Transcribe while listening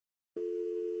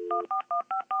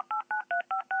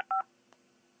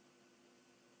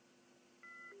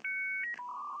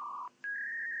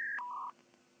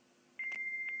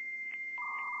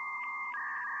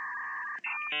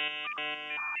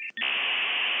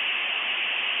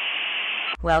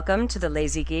Welcome to the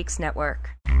Lazy Geeks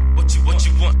Network. What you want?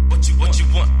 What you want?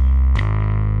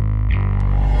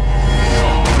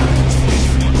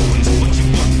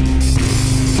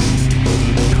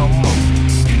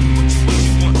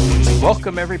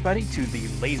 Welcome everybody to the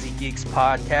Lazy Geeks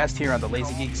Podcast here on the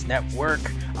Lazy Geeks Network.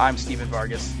 I'm Steven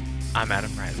Vargas. I'm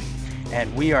Adam Riley.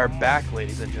 And we are back,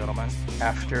 ladies and gentlemen,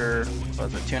 after,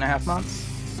 what was it, 2.5 months?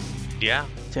 Yeah.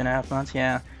 2.5 months,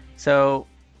 yeah. So,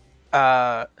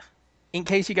 in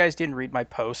case you guys didn't read my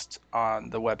post on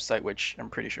the website, which I'm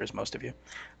pretty sure is most of you,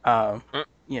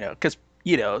 because,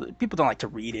 people don't like to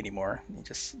read anymore. They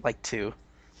just like to...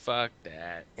 Fuck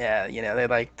that. Yeah, they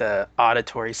like the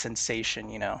auditory sensation,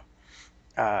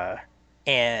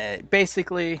 and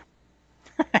basically,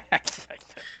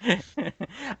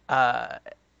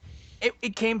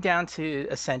 it came down to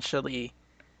essentially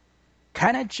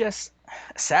kind of just,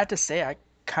 sad to say, I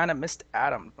kind of missed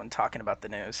Adam when talking about the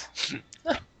news.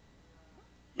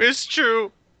 It's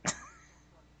true.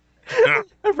 I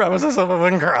promise myself I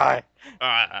wouldn't cry.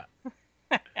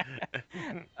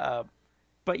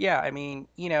 But yeah, I mean,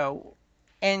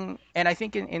 and I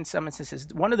think in some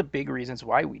instances, one of the big reasons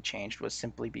why we changed was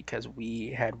simply because we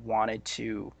had wanted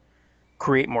to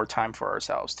create more time for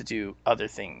ourselves to do other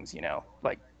things,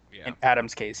 like in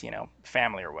Adam's case,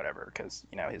 family or whatever, because,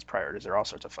 his priorities are all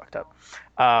sorts of fucked up.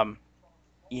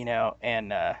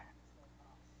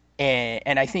 And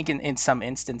I think in some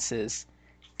instances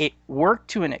it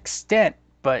worked to an extent,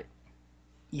 but,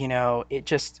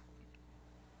 it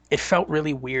felt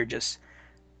really weird just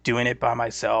doing it by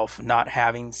myself, not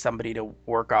having somebody to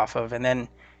work off of. And then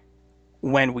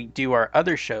when we do our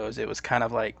other shows, it was kind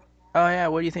of like, oh yeah,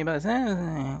 what do you think about this?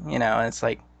 And it's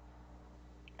like,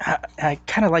 I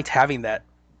kind of liked having that,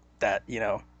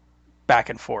 back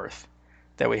and forth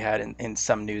that we had in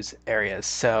some news areas.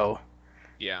 So,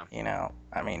 yeah,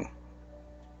 I mean,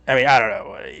 I don't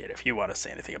know if you want to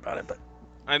say anything about it, but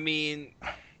I mean,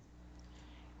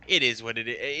 it is what it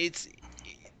is.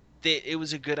 It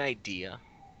was a good idea.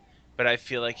 But I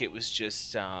feel like it was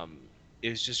just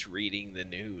reading the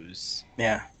news.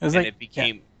 Yeah, it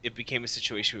became a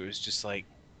situation where it was just like,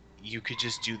 you could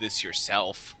just do this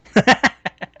yourself.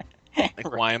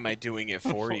 Like, why am I doing it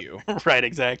for you? Right,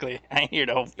 exactly. I ain't here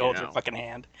to hold your fucking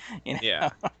hand.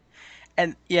 Yeah.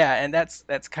 And that's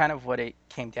kind of what it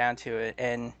came down to it.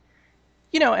 And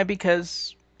and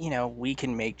because we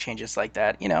can make changes like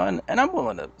that, and I'm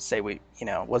willing to say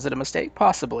was it a mistake?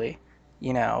 Possibly.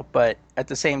 But at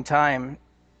the same time,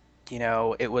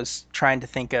 it was trying to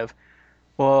think of,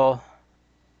 well,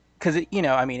 because,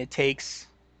 it takes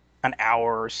an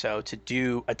hour or so to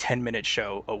do a 10-minute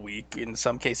show a week. In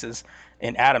some cases,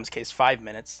 in Adam's case, 5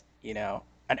 minutes,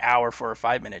 an hour for a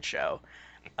 5-minute show.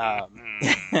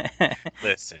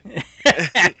 Listen,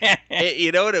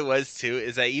 you know what it was too,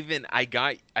 is I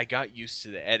got used to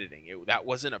the editing. That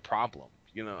wasn't a problem.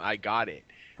 I got it.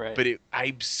 Right. But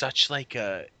I'm such like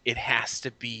it has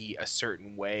to be a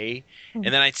certain way, and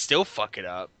then I'd still fuck it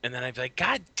up, and then I'd be like,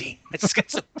 God damn, I just got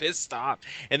so pissed off.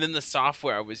 And then the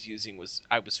software I was using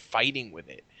I was fighting with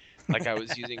it, like I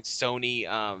was using Sony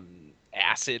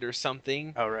Acid or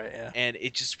something. Oh right, yeah. And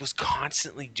it just was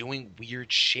constantly doing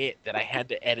weird shit that I had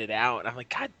to edit out, and I'm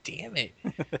like, God damn it,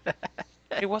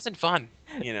 it wasn't fun,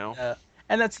 And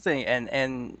that's the thing, and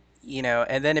and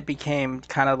then it became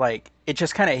kind of like, it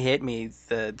just kind of hit me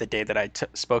the day that I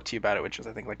spoke to you about it, which was,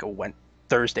 I think, like a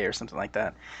Thursday or something like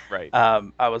that. Right.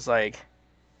 I was like,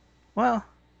 well,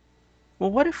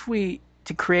 what if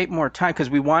to create more time,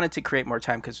 because we wanted to create more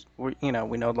time, because we no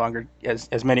longer,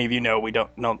 as many of you know, we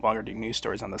don't no longer do news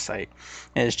stories on the site,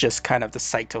 and it's just kind of the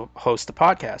site to host the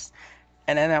podcast.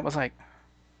 And then I was like,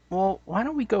 well, why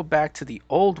don't we go back to the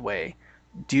old way,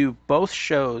 do both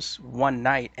shows one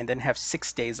night, and then have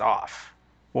 6 days off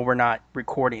when we're not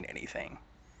recording anything,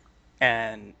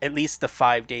 and at least the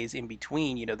 5 days in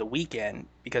between, the weekend,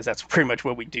 because that's pretty much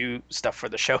what we do stuff for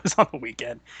the shows on the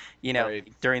weekend. Right.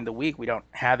 During the week we don't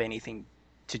have anything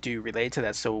to do related to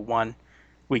that, so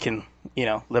we can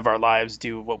live our lives,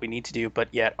 do what we need to do, but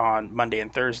yet on Monday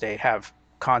and Thursday have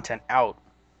content out,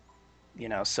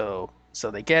 so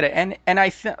they get it. And I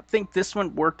think this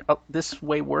one this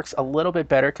way works a little bit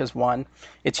better, because one,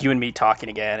 it's you and me talking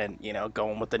again, and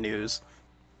going with the news.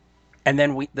 And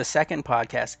then the second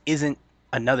podcast isn't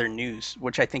another news,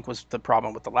 which I think was the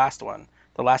problem with the last one.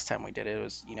 The last time we did it,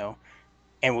 was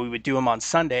and we would do them on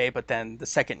Sunday, but then the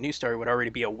second news story would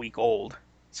already be a week old,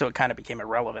 so it kind of became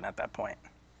irrelevant at that point.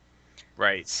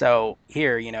 Right. So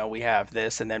here, we have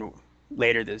this, and then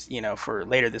later this, for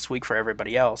later this week for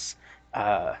everybody else,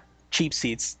 uh, cheap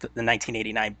seats, the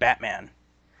 1989 Batman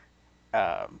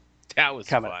That was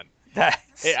coming. fun.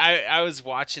 That's I was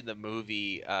watching the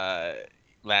movie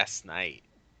last night,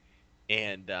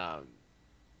 and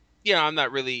I'm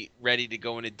not really ready to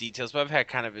go into details, but I've had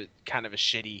kind of a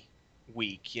shitty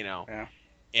week, yeah.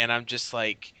 and I'm just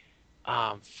like,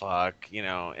 fuck, and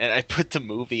I put the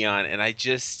movie on, and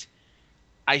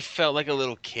I felt like a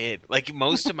little kid. Like,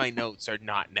 most of my notes are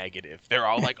not negative. They're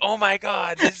all like, "Oh my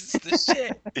god, this is the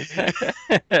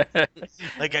shit."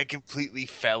 Like, I completely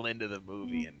fell into the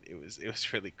movie, and it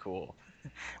was really cool.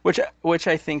 which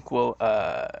I think will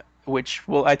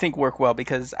I think work well,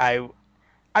 because I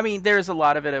mean, there's a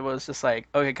lot of it. It was just like,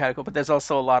 okay, kind of cool, but there's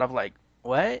also a lot of like,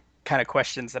 what kind of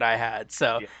questions that I had.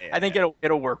 So Yeah, I think yeah.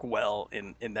 it'll work well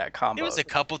in that There combo. was a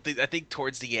couple things. I think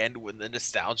towards the end, when the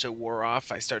nostalgia wore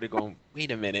off, I started going, "Wait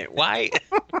a minute, why?"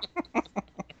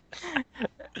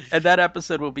 And that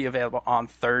episode will be available on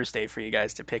Thursday for you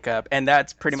guys to pick up, and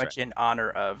that's pretty That's much right. in honor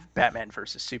of Batman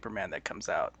versus Superman that comes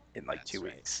out in like That's 2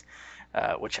 weeks,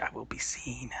 which I will be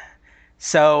seeing.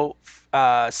 So,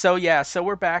 so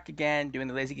we're back again doing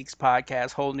the Lazy Geeks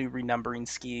podcast, whole new renumbering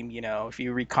scheme. If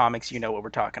you read comics, you know what we're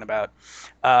talking about.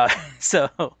 Uh, so,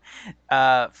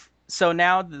 so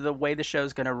now the way the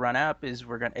show's going to run up is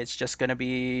it's just going to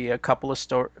be a couple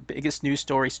of biggest news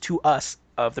stories to us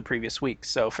of the previous week.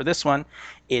 So for this one,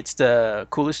 it's the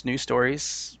coolest news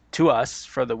stories to us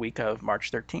for the week of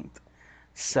March 13th.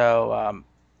 So,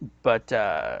 but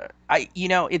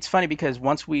it's funny because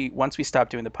once we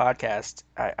stopped doing the podcast,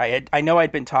 I know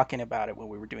I'd been talking about it when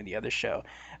we were doing the other show,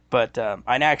 but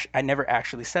I never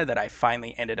actually said that I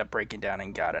finally ended up breaking down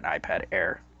and got an iPad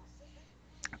Air,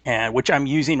 and which I'm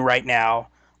using right now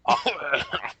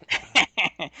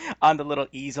on the little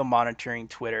easel monitoring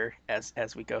Twitter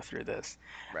as we go through this.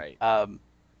 Right. Um,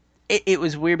 it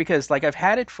was weird because like I've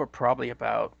had it for probably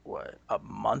about a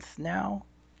month now,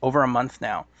 over a month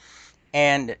now,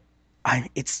 and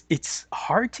it's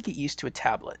hard to get used to a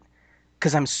tablet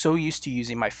because I'm so used to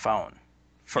using my phone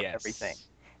for everything. Yes.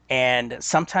 And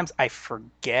sometimes I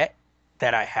forget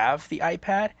that I have the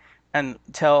iPad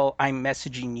until I'm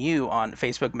messaging you on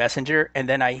Facebook Messenger, and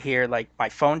then I hear like my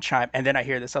phone chime, and then I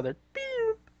hear this other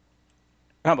beep,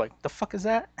 and I'm like, the fuck is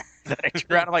that? Then I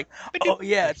turn around, I'm like, oh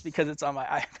yeah, it's because it's on my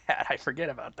iPad. I forget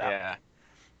about that. Yeah.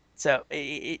 So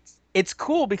it's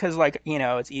cool because like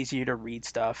it's easier to read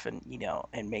stuff and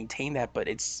and maintain that, but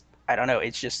I don't know,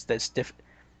 it's just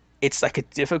it's like a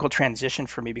difficult transition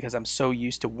for me because I'm so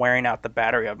used to wearing out the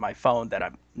battery of my phone that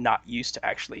I'm not used to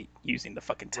actually using the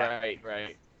fucking tablet. Right.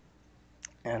 Right.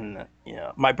 And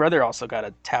my brother also got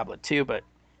a tablet too, but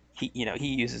he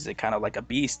uses it kind of like a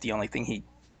beast. The only thing he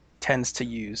tends to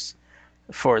use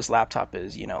for his laptop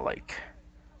is like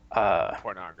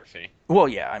Pornography. well,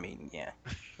 yeah, I mean, yeah,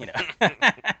 you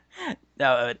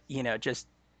know, no, just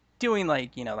doing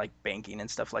like like banking and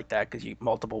stuff like that because you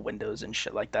multiple windows and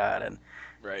shit like that,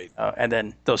 Right. and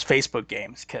then those Facebook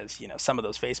games because some of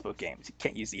those Facebook games you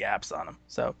can't use the apps on them,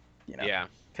 so Yeah.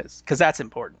 because that's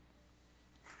important.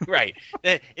 Right.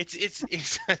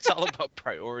 It's all about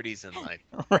priorities in life.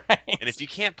 Right. And if you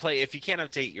can't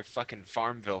update your fucking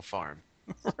Farmville farm,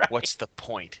 Right. what's the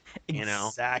point?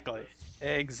 Exactly.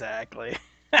 Exactly.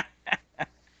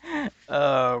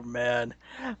 Oh man.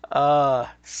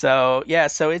 So yeah,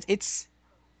 so it's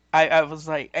I was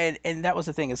like, and that was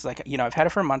the thing, is like I've had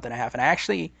it for a month and a half, and I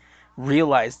actually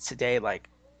realized today, like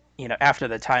after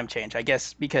the time change, I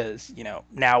guess because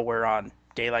now we're on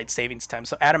daylight savings time,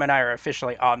 so Adam and I are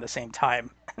officially on the same time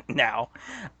now.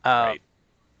 um Right.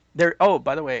 they're oh,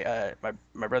 by the way,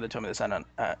 my brother told me this on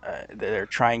they're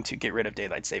trying to get rid of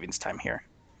daylight savings time here.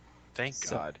 Thank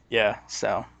So God. yeah,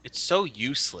 so It's so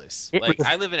useless. it Like,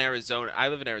 I live in Arizona.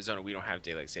 We don't have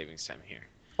daylight savings time here.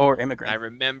 or And I immigrants.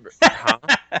 remember, huh?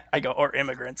 I go, or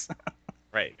immigrants.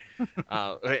 Right.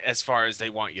 As far as they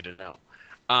want you to know.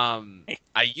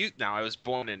 I was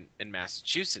born in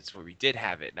Massachusetts where we did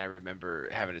have it, and I remember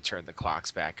having to turn the clocks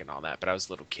back and all that, but I was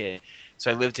a little kid.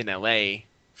 So I lived in LA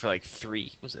for like 3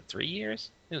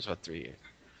 years? It was about 3 years.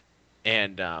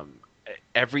 And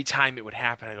every time it would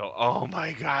happen, I go, "Oh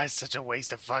my god, it's such a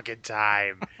waste of fucking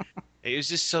time." It was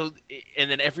just so, and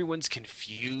then everyone's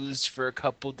confused for a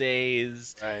couple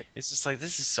days. Right. It's just like,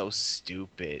 this is so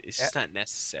stupid. It's Yeah. just not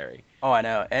necessary. Oh, I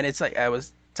know. And it's like I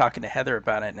was talking to Heather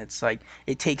about it, and it's like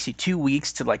it takes you 2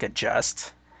 weeks to like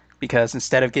adjust because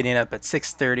instead of getting up at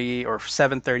 6:30 or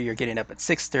 7:30, you're getting up at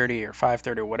 6:30 or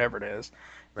 5:30 or whatever it is.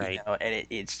 Right. And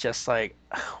it's just like,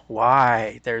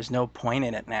 why? There's no point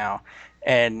in it now.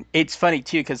 And it's funny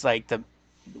too, because like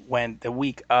when the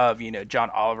week of, John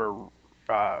Oliver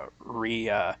re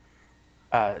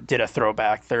did a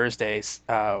throwback Thursdays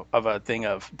of a thing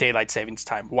of daylight savings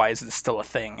time. Why is this still a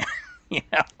thing? you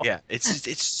know, Yeah, it's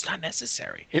just not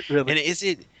necessary. it really. And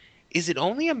is it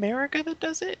only America that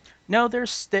does it? No,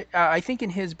 I think in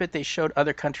his bit they showed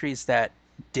other countries that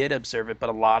did observe it, but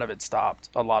a lot of it stopped.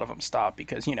 A lot of them stopped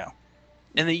because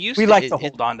And they we used to like to it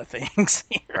hold on to things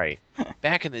here. right.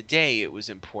 Back in the day, it was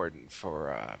important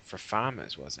for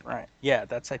farmers, wasn't it? Right. Yeah,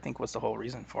 that's I think was the whole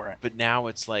reason for it. But now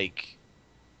it's like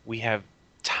we have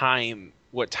time.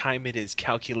 What time it is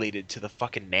calculated to the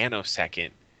fucking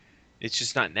nanosecond. It's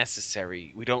just not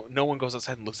necessary. We don't. No one goes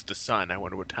outside and looks at the sun. I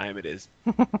wonder what time it is.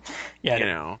 Yeah, You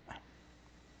know.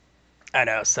 I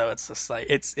know. So it's just like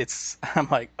it's. I'm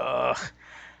like, ugh.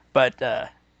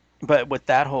 But with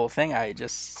that whole thing, I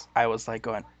was like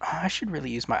going, oh, I should really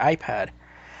use my iPad.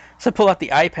 So I pull out the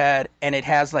iPad and it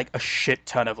has like a shit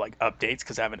ton of like updates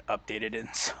because I haven't updated in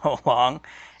so long,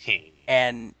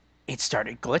 and it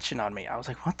started glitching on me. I was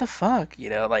like, what the fuck,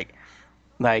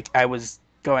 like I was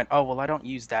going, oh well, I don't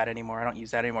use that anymore. I don't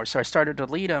use that anymore. So I started to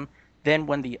delete them. Then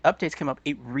when the updates came up,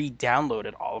 it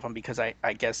re-downloaded all of them because I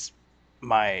guess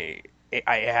my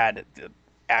I had the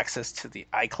access to the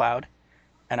iCloud,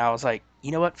 and I was like,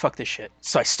 you know what, fuck this shit.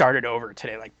 So I started over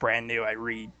today, like brand new. I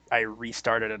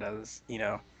restarted it as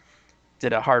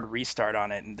did a hard restart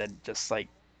on it, and then just like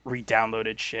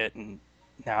re-downloaded shit, and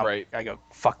now Right. I go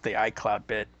fuck the iCloud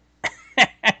bit,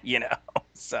 you know.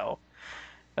 So,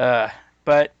 uh,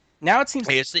 but now it seems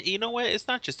Hey, you know what? It's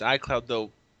not just iCloud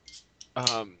though.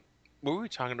 What were we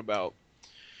talking about?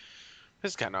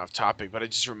 This is kind of off topic, but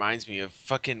it just reminds me of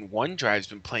fucking OneDrive's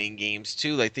been playing games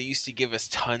too. Like they used to give us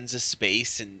tons of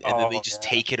space and then they oh just yeah,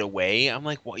 take it away. I'm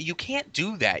like, well, you can't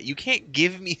do that. You can't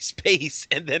give me space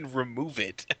and then remove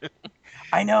it.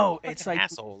 I know. It's Fucking like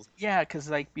assholes. yeah, because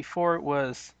like before it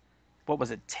was what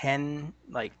was it 10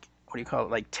 like what do you call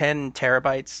it like 10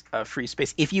 terabytes of free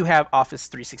space if you have Office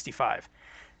 365.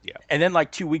 Yeah. And then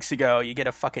like 2 weeks ago, you get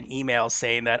a fucking email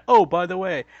saying that, oh, by the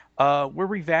way, we're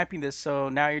revamping this, so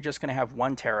now you're just gonna have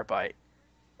 1 terabyte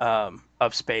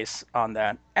of space on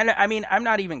that. And I mean, I'm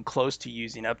not even close to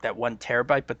using up that 1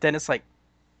 terabyte, but then it's like,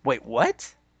 wait,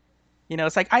 what?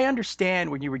 It's like I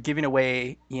understand when you were giving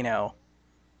away,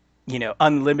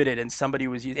 unlimited, and somebody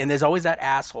was using, and there's always that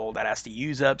asshole that has to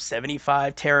use up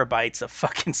 75 terabytes of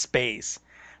fucking space.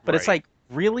 But it's Right. like,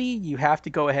 really, you have to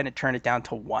go ahead and turn it down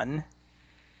to one?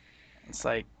 It's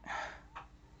like,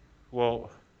 Well,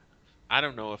 I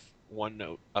don't know if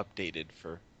OneNote updated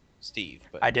for Steve,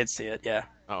 but I did see it, yeah,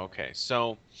 oh, okay.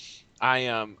 So I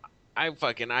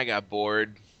got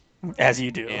bored as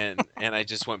you do. and I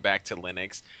just went back to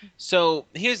Linux. So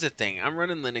here's the thing: I'm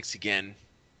running Linux again,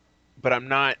 but I'm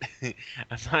not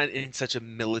I'm not in such a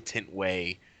militant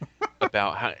way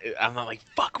about how I'm not like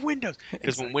fuck Windows because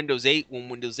Exactly. When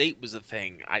Windows 8 was a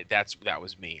thing, that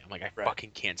was me. I'm like I Right.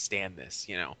 fucking can't stand this.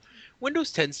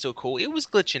 Windows 10's still cool. It was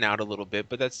glitching out a little bit,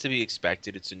 but that's to be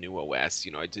expected. It's a new OS.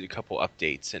 I did a couple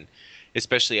updates and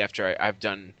especially after I've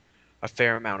done a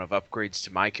fair amount of upgrades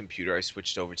to my computer. I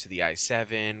switched over to the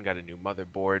i7, got a new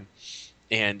motherboard,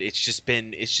 and it's just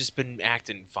been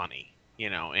acting funny.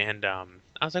 And I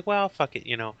was like, well, fuck it.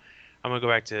 I'm gonna go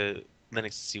back to Linux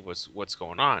to see what's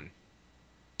going on.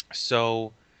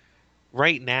 So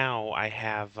right now I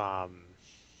have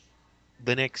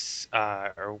Linux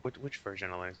or which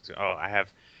version of Linux? Oh, I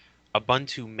have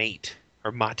Ubuntu Mate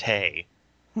or Mate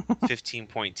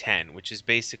 15.10, which is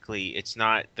basically it's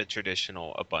not the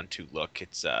traditional Ubuntu look.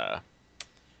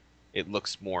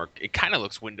 It kind of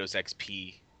looks Windows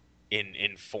XP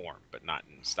in form, but not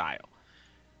in style,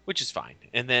 which is fine.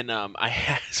 And then I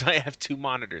have two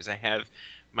monitors. I have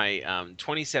my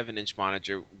 27-inch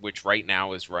monitor, which right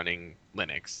now is running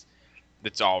Linux.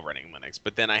 It's all running Linux.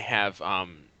 But then I have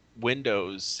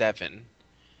Windows 7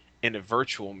 in a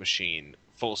virtual machine,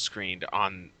 full screened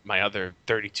on my other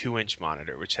 32-inch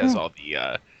monitor, which has Hmm. all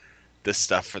the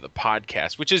stuff for the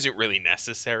podcast, which isn't really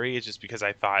necessary. It's just because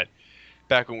I thought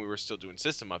back when we were still doing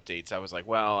system updates, I was like,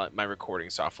 well, my recording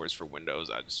software is for Windows.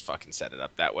 I just fucking set it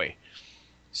up that way.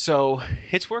 So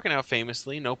it's working out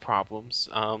famously, no problems.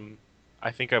 I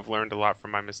think I've learned a lot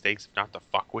from my mistakes, not to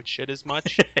fuck with shit as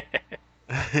much.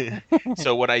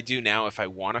 So what I do now, if I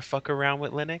want to fuck around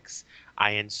with Linux,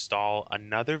 I install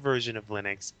another version of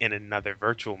Linux in another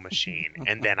virtual machine,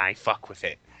 and then I fuck with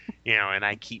it, and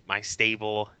I keep my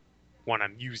stable one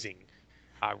I'm using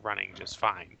running just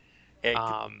fine.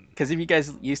 Um, Because if you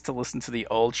guys used to listen to the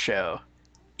old show,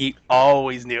 He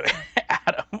always knew it.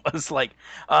 Adam was like,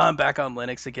 oh, I'm back on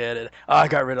Linux again, and I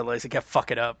got rid of Linux. I kept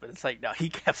fucking up. And it's like, no, he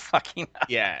kept fucking up.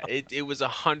 Yeah, it was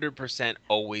 100%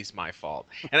 always my fault,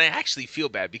 and I actually feel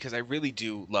bad because I really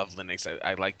do love Linux.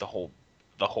 I like the whole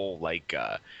like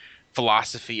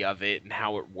philosophy of it and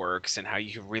how it works and how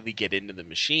you can really get into the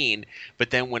machine.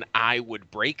 But then when I would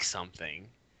break something,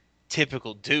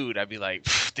 typical dude, I'd be like,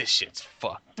 this shit's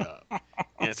fucked up.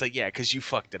 And it's like, yeah, because you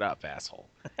fucked it up, asshole.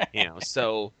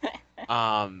 So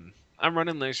I'm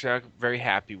running Linux. Very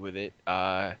happy with it.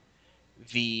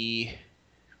 The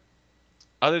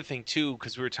other thing too,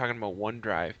 because we were talking about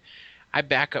OneDrive, I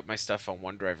back up my stuff on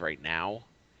OneDrive right now,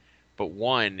 but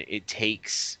it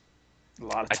takes A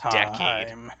lot of a decade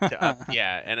time. to up.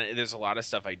 Yeah, and there's a lot of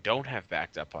stuff I don't have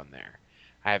backed up on there.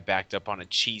 I have backed up on a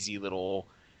cheesy little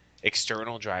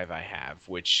external drive I have,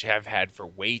 which have had for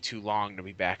way too long to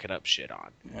be backing up shit on.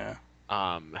 Yeah.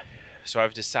 So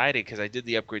I've decided, because I did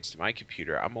the upgrades to my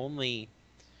computer,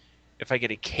 if I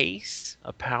get a case,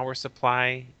 a power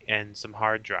supply, and some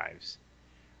hard drives,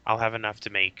 I'll have enough to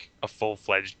make a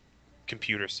full-fledged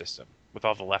computer system with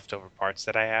all the leftover parts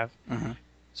that I have. Mm-hmm.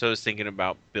 So I was thinking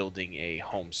about building a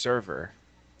home server,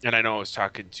 and I know I was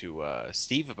talking to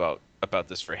Steve about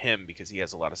this for him because he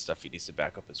has a lot of stuff he needs to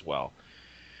back up as well.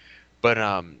 But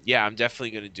yeah, I'm definitely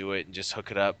going to do it and just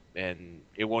hook it up, and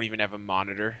it won't even have a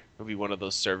monitor. It'll be one of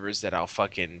those servers that I'll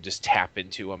fucking just tap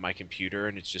into on my computer,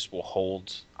 and it just will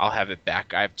hold. I'll have it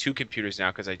back. I have two computers now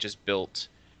because I just built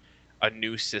a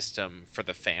new system for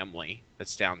the family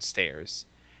that's downstairs,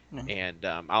 and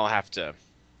I've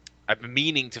been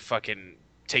meaning to fucking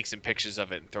take some pictures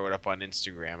of it and throw it up on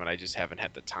Instagram, and I just haven't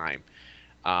had the time.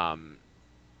 And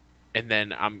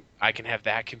then I can have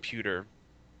that computer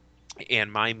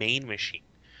and my main machine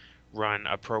run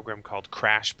a program called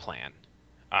Crash Plan,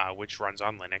 which runs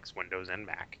on Linux, Windows, and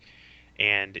Mac,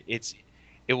 and it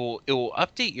will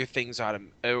update your things it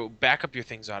will back up your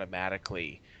things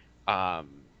automatically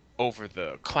over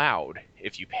the cloud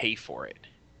if you pay for it,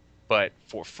 but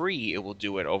for free it will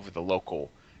do it over the local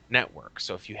network.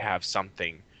 So if you have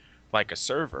something like a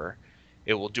server,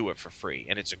 it will do it for free,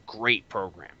 and it's a great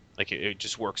program. Like it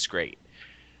just works great.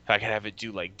 I could have it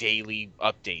do like daily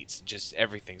updates, just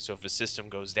everything. So if a system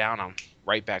goes down, I'm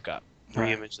right back up,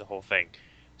 re-image the whole thing.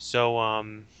 So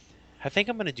I think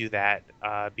I'm gonna do that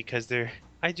because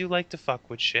I do like to fuck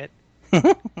with shit.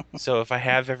 So if I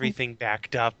have everything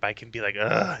backed up, I can be like,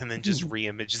 ugh, and then just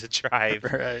re-image the drive.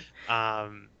 Right.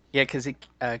 Yeah,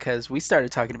 because we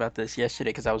started talking about this yesterday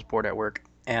because I was bored at work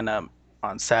and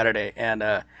on Saturday,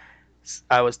 and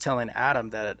I was telling Adam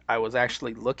that I was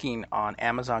actually looking on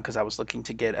Amazon because I was looking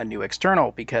to get a new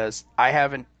external because I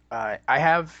haven't. I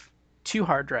have two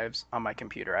hard drives on my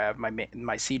computer. I have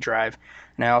my C drive,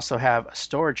 and I also have a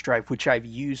storage drive which I've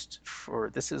used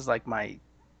for. This is like my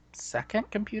second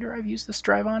computer I've used this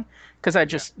drive on because I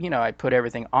just I put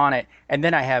everything on it, and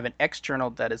then I have an external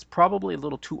that is probably a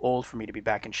little too old for me to be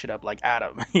backing shit up like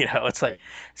Adam. It's like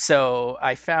so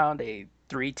I found a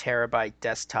 3 terabyte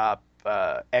desktop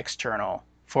external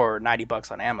for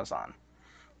 $90 on Amazon,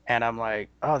 and I'm like,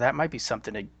 oh, that might be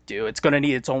something to do. It's going to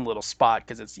need its own little spot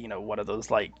because it's one of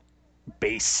those like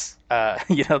bass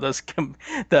those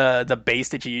the bass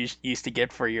that you used to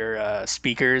get for your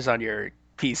speakers on your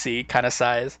PC kind of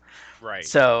size. Right.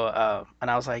 So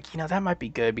and I was like, that might be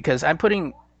good because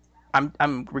I'm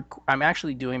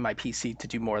actually doing my PC to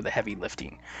do more of the heavy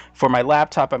lifting. For my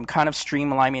laptop, I'm kind of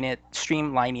streamlining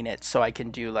it so I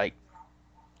can do like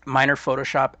minor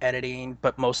Photoshop editing,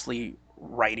 but mostly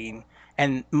writing.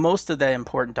 And most of the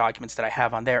important documents that I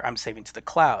have on there, I'm saving to the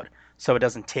cloud, so it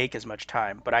doesn't take as much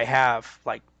time. But I have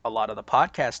like a lot of the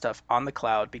podcast stuff on the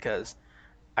cloud because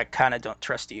I kind of don't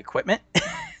trust the equipment.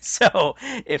 So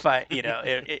if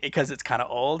because it's kind of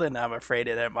old and I'm afraid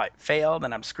that it might fail,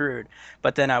 then I'm screwed.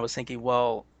 But then I was thinking,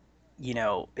 well,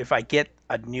 if I get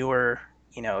a newer,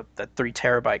 the 3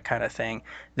 terabyte kind of thing,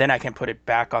 then I can put it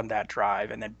back on that drive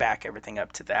and then back everything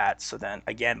up to that. So then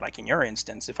again, like in your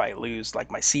instance, if I lose like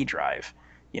my C drive,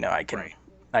 I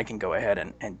can go ahead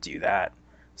and do that.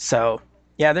 So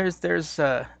yeah, there's there's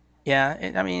a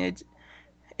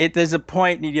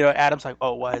point, Adam's like,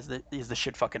 oh, why is the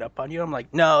shit fucking up on you? I'm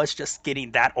like, no, it's just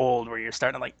getting that old where you're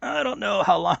starting to like, I don't know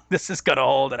how long this is gonna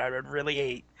hold, and I would really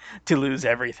hate to lose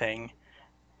everything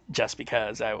just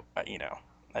because I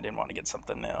didn't want to get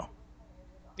something new.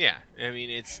 Yeah, I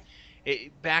mean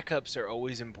backups are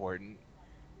always important,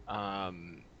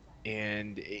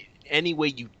 and any way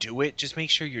you do it, just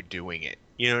make sure you're doing it.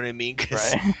 You know what I mean?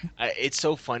 Because it's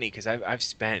so funny because I've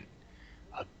spent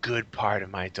a good part of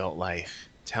my adult life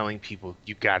telling people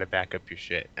you got to back up your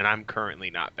shit, and I'm currently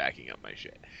not backing up my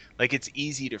shit. Like, it's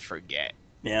easy to forget,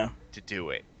 Yeah. to do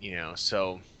it.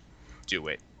 So do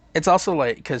it. It's also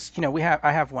like because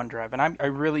I have OneDrive, and I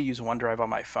really use OneDrive on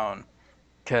my phone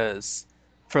because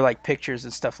for like pictures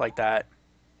and stuff like that.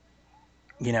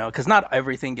 Because not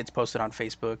everything gets posted on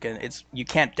Facebook, and you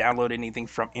can't download anything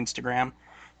from Instagram.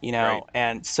 Right.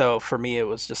 And so for me, it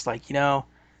was just like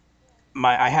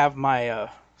I have my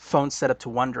phone set up to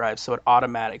OneDrive, so it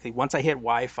automatically once I hit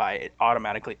Wi-Fi, it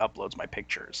automatically uploads my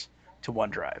pictures to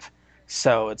OneDrive.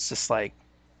 So it's just like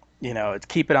it's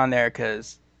keep it on there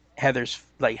because Heather's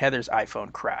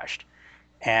iPhone crashed,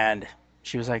 and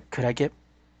she was like, "Could I get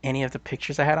any of the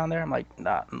pictures I had on there?" I'm like,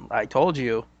 "Nah, I told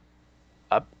you,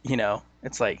 up,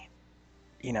 it's like,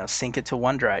 sync it to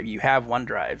OneDrive. You have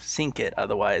OneDrive, sync it,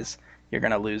 otherwise you're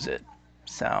gonna lose it."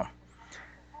 So,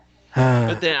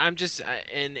 But then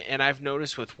and I've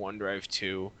noticed with OneDrive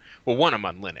too. Well, one, I'm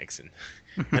on Linux, and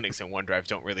Linux and OneDrive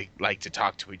don't really like to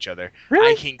talk to each other.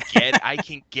 really? I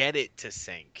can get it to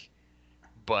sync,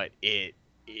 but it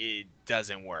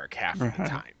doesn't work half of the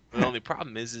time. The only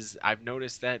problem is I've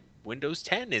noticed that Windows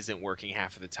 10 isn't working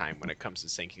half of the time when it comes to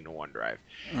syncing to OneDrive,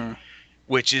 Mm,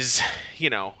 which is,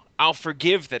 I'll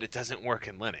forgive that it doesn't work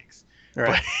in Linux,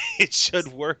 right. but it should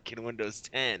work in Windows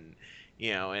 10.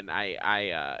 And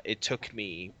it took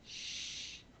me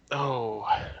a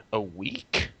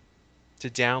week to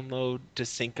download to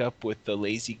sync up with the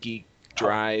Lazy Geek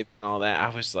drive and all that. I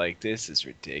was like, this is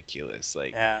ridiculous.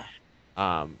 Like, Yeah.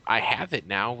 I have it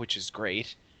now, which is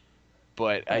great,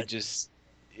 but But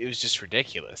it was just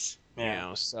ridiculous,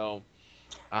 yeah. So,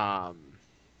 um,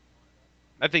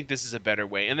 I think this is a better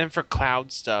way. And then for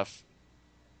cloud stuff,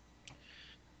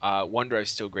 OneDrive's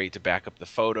still great to back up the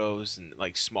photos and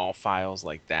like small files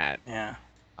like that. Yeah.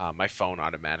 My phone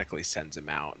automatically sends them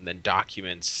out, and then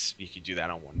documents you can do that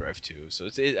on OneDrive too. So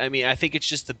I mean, I think it's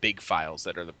just the big files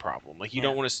that are the problem. Like you Yeah.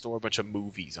 don't want to store a bunch of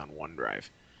movies on OneDrive.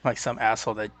 Like some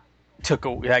asshole that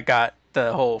got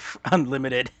the whole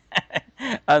unlimited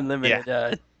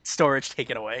Yeah. storage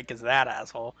taken away because of that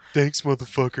asshole. Thanks,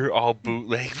 motherfucker. All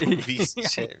bootleg movies and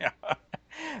shit. Yeah.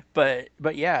 But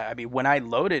yeah, I mean, when I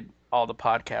loaded all the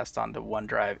podcasts onto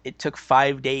OneDrive, it took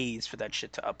 5 days for that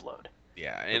shit to upload.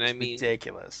 Yeah, It and I was mean,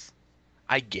 ridiculous.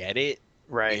 I get it.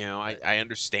 Right. I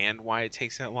understand why it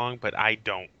takes that long, but I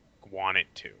don't want it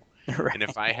to. And Right.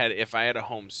 if I had a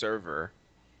home server,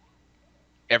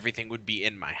 everything would be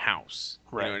in my house.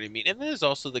 You know Right. what I mean? And there's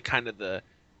also the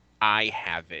I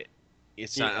have it.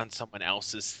 It's not Yeah. on someone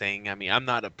else's thing. I mean, I'm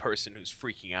not a person who's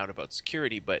freaking out about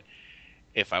security, but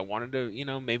if I wanted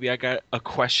to, maybe I got a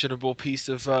questionable piece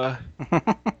of file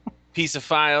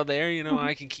there,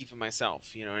 I can keep it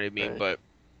myself. You know what I mean? Right. But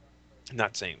I'm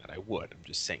not saying that I would. I'm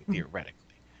just saying theoretically.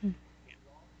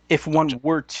 If Don't one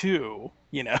were to,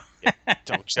 yeah,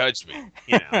 don't judge me.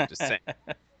 I'm just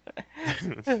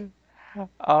saying.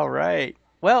 All right.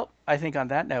 Well, I think on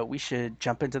that note, we should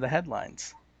jump into the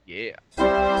headlines. Yeah.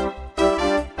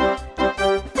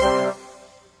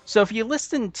 So, if you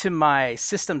listened to my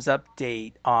systems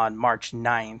update on March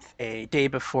 9th, a day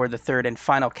before the third and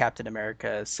final Captain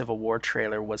America Civil War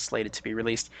trailer was slated to be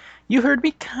released, you heard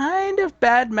me kind of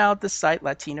badmouth the site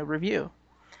Latino Review.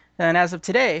 And as of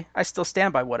today, I still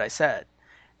stand by what I said.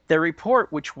 Their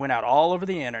report, which went out all over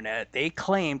the internet, they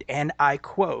claimed, and I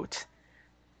quote,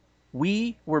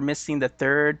 "We were missing the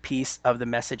third piece of the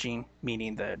messaging,"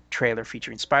 meaning the trailer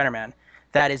featuring Spider-Man,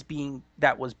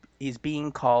 is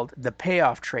being called the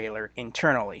payoff trailer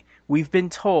internally. We've been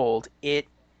told it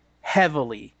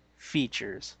heavily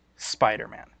features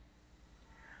Spider-Man.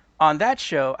 On that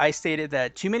show, I stated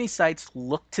that too many sites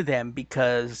look to them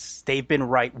because they've been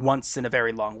right once in a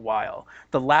very long while.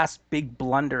 The last big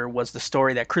blunder was the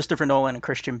story that Christopher Nolan and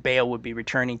Christian Bale would be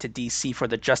returning to DC for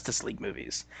the Justice League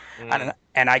movies.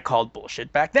 And I called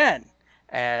bullshit back then.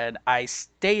 And I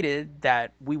stated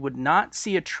that we would not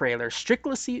see a trailer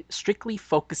strictly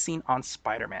focusing on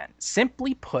Spider-Man.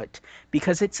 Simply put,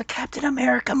 because it's a Captain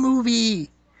America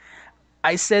movie.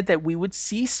 I said that we would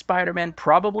see Spider-Man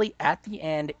probably at the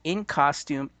end in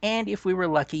costume, and if we were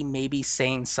lucky, maybe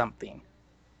saying something.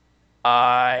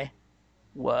 I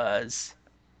was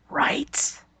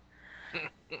right.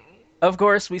 Of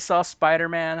course, we saw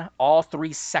Spider-Man, all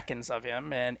 3 seconds of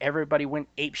him, and everybody went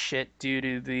apeshit due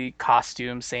to the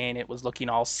costume, saying it was looking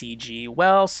all CG.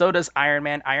 Well, so does Iron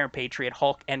Man, Iron Patriot,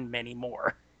 Hulk, and many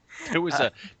more. There was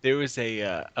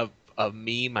a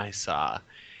meme I saw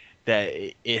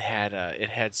that it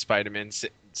had Spider-Man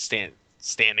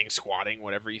standing, squatting,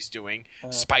 whatever he's doing,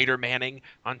 Spider-Manning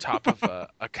on top of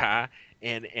a car,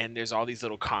 and there's all these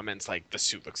little comments like the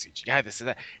suit looks CGI, this and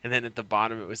that, and then at the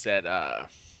bottom it was that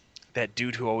that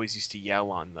dude who always used to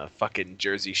yell on the fucking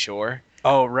Jersey Shore.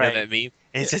 Oh, You know right. that meme?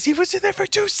 And it says he was in there for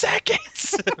 2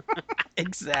 seconds.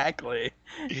 Exactly.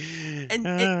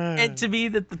 And to me,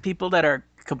 that the people that are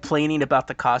complaining about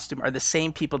the costume are the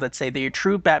same people that say they're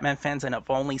true Batman fans and have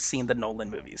only seen the Nolan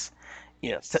movies. So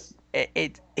Yes.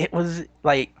 it was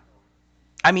like,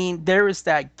 I mean, there was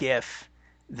that GIF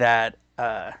that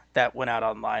went out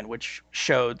online, which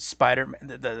showed Spider-Man,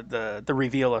 the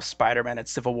reveal of Spider-Man at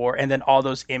Civil War, and then all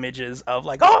those images of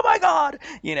like, oh my God,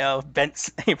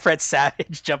 Fred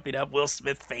Savage jumping up, Will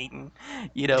Smith fainting,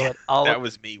 and all That of.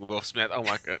 was me, Will Smith. Oh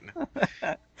my goodness.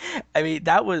 I mean,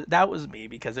 that was me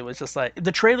because it was just like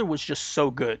the trailer was just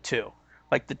so good too.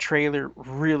 Like the trailer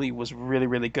really was really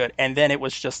really good, and then it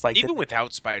was just like Even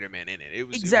without Spider-Man in it, it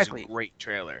was a exactly. great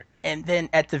trailer. And then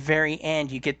at the very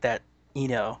end, you get that, you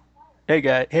know,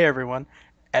 hey everyone,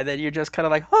 and then you're just kind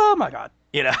of like, oh my God.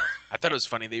 I thought it was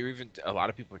funny. A lot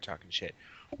of people were talking shit.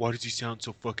 Why does he sound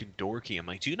so fucking dorky? I'm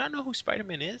like, do you not know who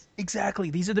Spider-Man is? Exactly.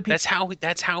 These are the people.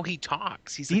 That's how he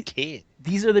talks. He's a These, kid.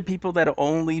 these are the people that have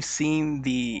only seen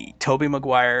the Tobey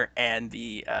Maguire and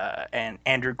the and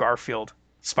Andrew Garfield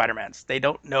Spider-Mans. They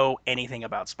don't know anything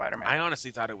about Spider-Man. I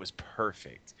honestly thought it was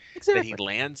perfect that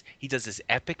Exactly. he does this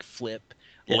epic flip,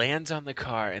 Yeah. lands on the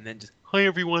car, and then just, hi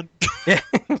everyone. Yeah.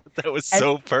 That was And-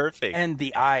 so perfect. And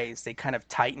the eyes, they kind of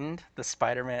tightened the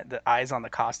Spider-Man, the eyes on the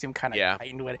costume kind of Yeah.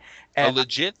 tightened with it. A And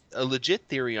legit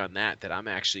theory on that I'm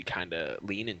actually kind of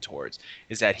leaning towards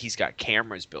is that he's got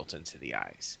cameras built into the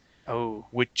eyes, oh.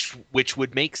 which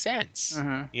would make sense.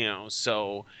 Mhm.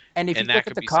 So And if and you that look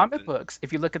could at the be comic something. books,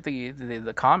 if you look at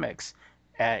the comics,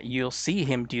 you'll see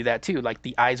him do that too. Like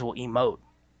the eyes will emote,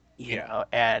 Yeah.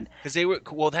 and Because they were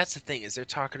well. That's the thing is they're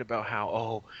talking about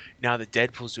how now the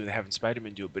Deadpool's doing it, having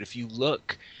Spider-Man do it. But if you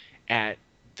look at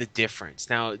the difference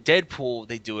now, Deadpool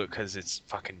they do it because it's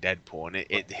fucking Deadpool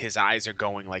and his eyes are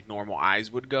going like normal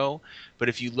eyes would go. But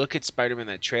if you look at Spider-Man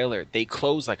that trailer, they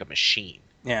close like a machine.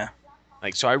 yeah,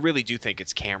 Like so, I really do think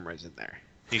it's cameras in there.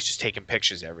 He's just taking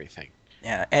pictures of everything.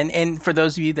 yeah. And for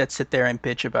those of you that sit there and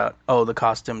bitch about, oh, the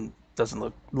costume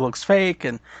doesn't looks fake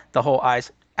and the whole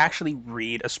eyes, actually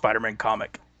read a Spider-Man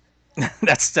comic.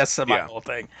 That's my Yeah, whole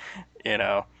thing, you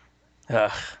know.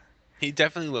 Ugh, he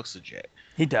definitely looks legit.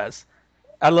 he does.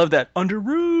 I love that under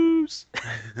ruse.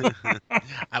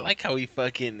 I like how he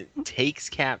fucking takes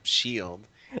Cap's shield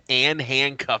and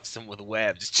handcuffs him with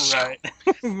webs. Right.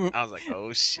 I was like,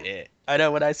 oh shit. I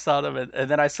know when I saw them, and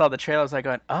then I saw the trailer, I was like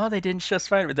going, "Oh, they didn't show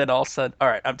Spider-Man." Then all of a sudden, all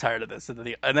right, I'm tired of this.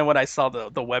 And then when I saw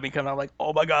the webbing come out, I'm like,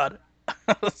 "Oh my God!"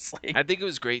 I was like, I think it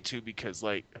was great too because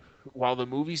like while the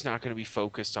movie's not going to be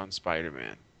focused on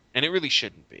Spider-Man, and it really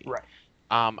shouldn't be. right,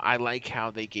 I like how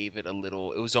they gave it a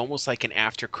little. It was almost like an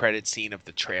after credit scene of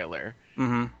the trailer,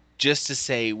 mm-hmm, just to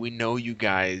say we know you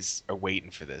guys are waiting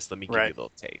for this. Let me give you right, a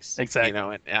little taste. exactly,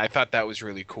 And I thought that was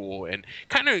really cool and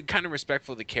kind of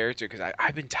respectful of the character because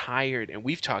I've been tired and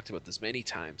we've talked about this many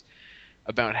times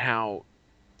about how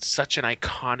such an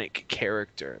iconic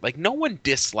character. Like no one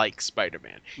dislikes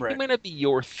Spider-Man. He right, might not be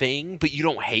your thing, but you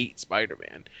don't hate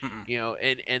Spider-Man.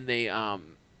 mm-mm. And they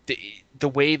the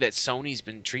way that Sony's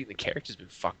been treating the character's been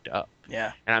fucked up.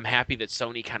 Yeah, And I'm happy that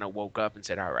Sony kind of woke up and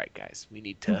said, "All right, guys, we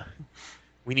need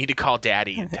to call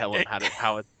Daddy and tell him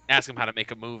ask him how to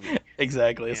make a movie."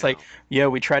 exactly. You It's like, know? yeah,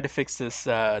 we tried to fix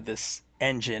this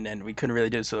engine and we couldn't really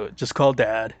do it, so just call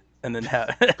Dad, and then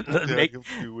make He'll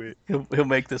do it. he'll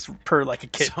make this purr like a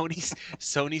kid.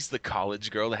 Sony's the college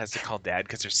girl that has to call Dad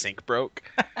because her sink broke.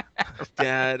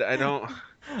 Dad, I don't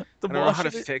know how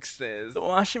to fix this. The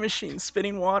washing machine's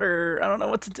spitting water. I don't know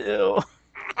what to do.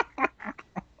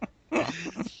 I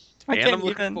And can't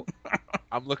even.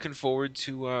 I'm looking forward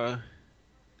to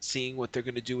seeing what they're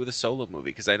going to do with a solo movie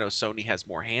because I know Sony has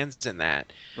more hands in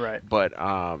that. Right. But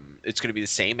it's going to be the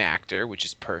same actor, which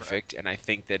is perfect, and I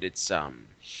think that it's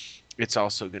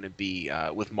also going to be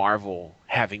with Marvel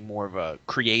having more of a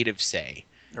creative say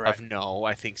Right. of no,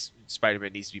 I think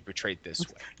Spider-Man needs to be portrayed this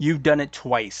way. You've done it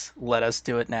twice. Let us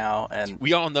do it now. And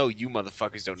We all know you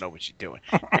motherfuckers don't know what you're doing.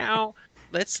 Now,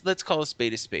 let's call a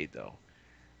spade though.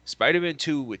 Spider-Man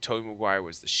 2 with Tobey Maguire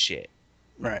was the shit.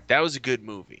 right. That was a good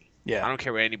movie. Yeah. I don't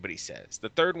care what anybody says. The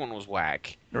third one was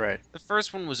whack. Right. The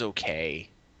first one was okay.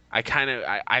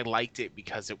 I liked it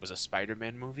because it was a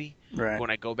Spider-Man movie. Right. When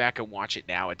I go back and watch it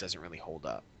now, it doesn't really hold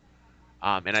up.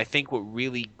 And I think what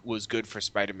really was good for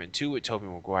Spider-Man 2 with Tobey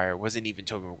Maguire wasn't even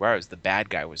Tobey Maguire. It was the bad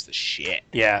guy was the shit.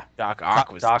 Yeah. Doc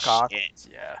Ock was Doc the Ock. shit.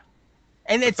 Yeah.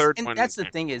 And that's the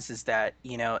thing is that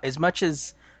as much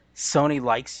as Sony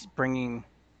likes bringing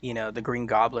the Green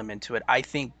Goblin into it, I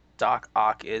think Doc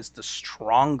Ock is the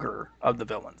stronger of the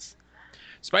villains.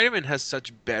 Spider-Man has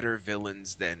such better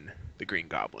villains than the Green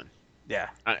Goblin. Yeah.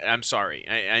 I'm sorry.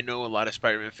 I know a lot of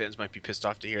Spider-Man fans might be pissed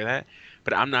off to hear that,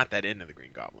 but I'm not that into the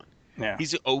Green Goblin. Yeah.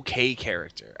 He's an okay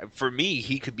character. For me,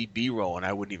 he could be B-roll, and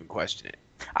I wouldn't even question it.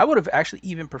 I would have actually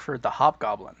even preferred the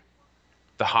Hobgoblin.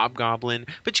 The Hobgoblin,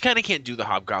 but you kind of can't do the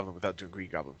Hobgoblin without doing Green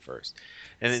Goblin first.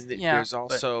 And then there's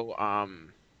also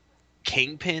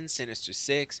Kingpin, Sinister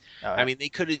Six. I mean, they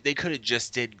could have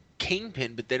just did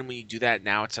Kingpin, but then when you do that,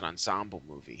 now it's an ensemble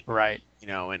movie, right? You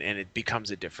know, and it becomes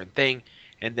a different thing.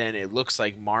 And then it looks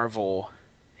like Marvel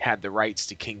had the rights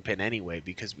to Kingpin anyway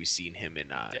because we've seen him in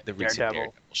the recent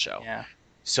Daredevil show. Yeah.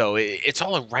 So it's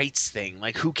all a rights thing.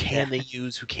 Like, who can they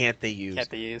use? Who can't they use? Can't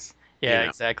they use? Yeah,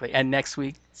 exactly. And next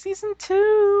week, season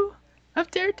 2 of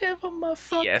Daredevil,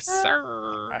 motherfucker. Yes,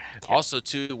 sir. Also,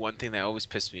 too, one thing that always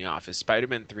pissed me off is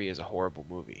Spider-Man 3 is a horrible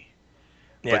movie.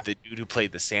 Yeah. But the dude who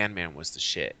played the Sandman was the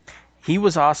shit. He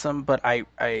was awesome, but I'm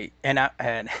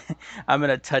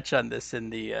gonna touch on this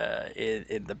in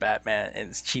the Batman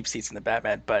and cheap seats in the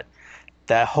Batman, but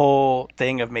that whole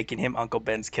thing of making him Uncle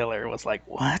Ben's killer was like,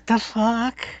 what the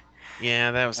fuck? Yeah,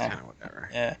 that was kind of whatever.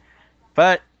 Yeah,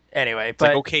 but anyway, it's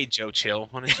like, okay, Joe, chill.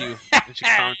 Why don't you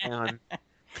calm down?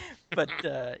 But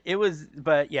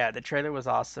yeah, the trailer was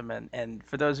awesome, and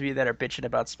for those of you that are bitching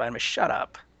about Spider-Man, shut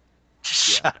up.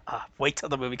 Shut up. Wait till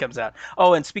the movie comes out.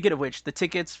 Oh, and speaking of which,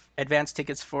 the advanced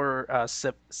tickets for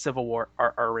Civil War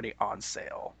are already on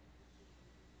sale.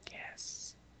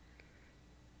 Yes.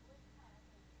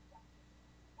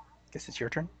 Guess it's your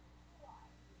turn.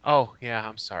 Oh, yeah,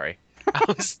 I'm sorry.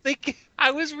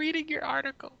 I was reading your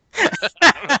article.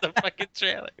 The fucking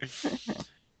trailer.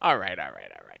 All right.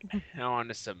 Now on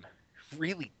to some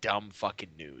really dumb fucking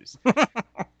news.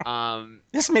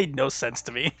 This made no sense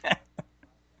to me.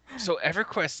 So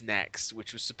EverQuest Next,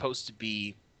 which was supposed to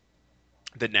be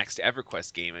the next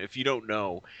EverQuest game, and if you don't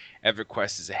know,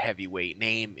 EverQuest is a heavyweight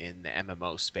name in the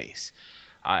MMO space.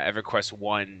 EverQuest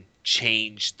 1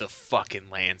 changed the fucking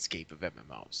landscape of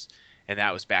MMOs, and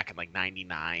that was back in like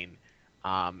 99.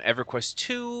 EverQuest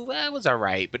 2 was all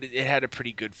right, but it had a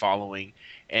pretty good following,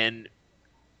 and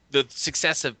the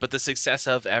success of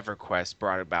EverQuest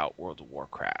brought about World of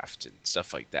Warcraft and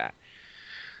stuff like that.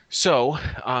 So,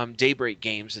 Daybreak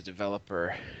Games, the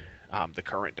developer, the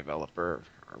current developer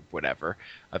or whatever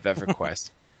of EverQuest,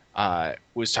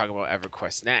 was talking about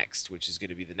EverQuest Next, which is going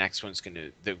to be the next one's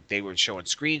going to. They were showing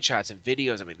screenshots and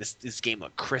videos. I mean, this game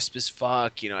looked crisp as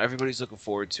fuck. You know, everybody's looking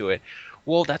forward to it.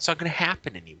 Well, that's not going to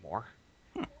happen anymore.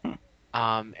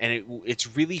 And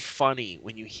it's really funny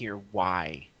when you hear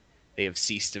why they have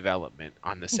ceased development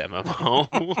on this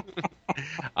MMO.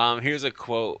 Here's a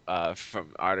quote from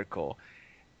an article.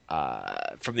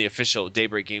 From the official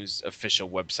Daybreak Games official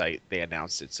website, they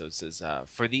announced it. So it says,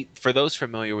 for those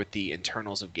familiar with the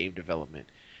internals of game development,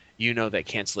 you know that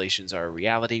cancellations are a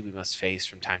reality we must face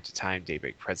from time to time,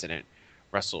 Daybreak president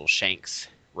Russell Shanks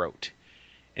wrote.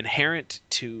 Inherent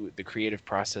to the creative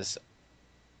process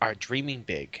are dreaming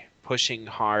big, pushing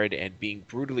hard, and being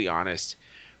brutally honest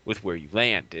with where you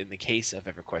land. In the case of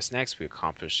EverQuest Next, we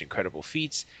accomplished incredible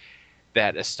feats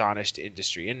that astonished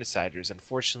industry insiders.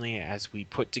 Unfortunately, as we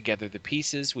put together the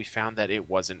pieces, we found that it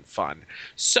wasn't fun.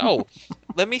 So,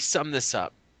 let me sum this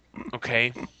up,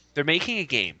 okay? They're making a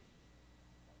game,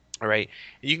 all right?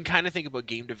 And you can kind of think about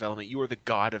game development. You are the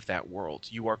god of that world.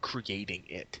 You are creating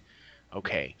it,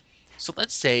 okay? So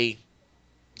let's say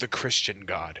the Christian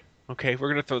god, okay? We're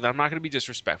going to throw that. I'm not going to be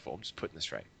disrespectful. I'm just putting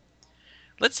this right.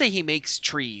 Let's say he makes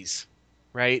trees,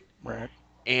 right? Right.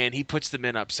 And he puts them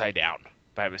in upside down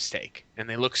by mistake, and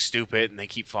they look stupid and they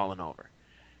keep falling over.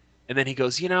 And then he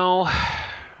goes,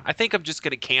 I think I'm just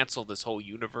going to cancel this whole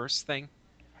universe thing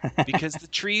because the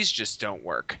trees just don't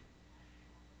work.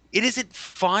 It isn't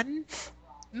fun.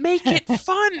 Make it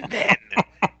fun then.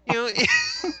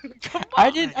 Come on. I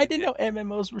didn't know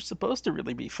MMOs were supposed to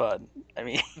really be fun. I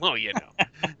mean, well,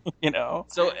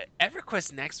 So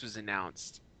EverQuest Next was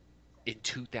announced in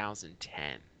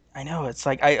 2010. I know, it's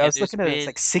like I was looking at it, it's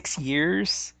like 6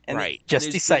 years, and right.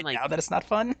 just decide now that it's not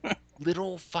fun.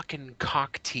 Little fucking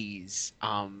cock tease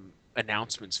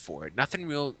announcements for it. Nothing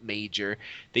real major.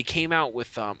 They came out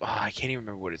with I can't even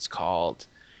remember what it's called.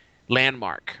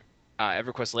 Landmark,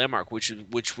 EverQuest Landmark,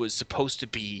 which was supposed to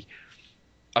be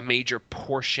a major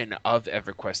portion of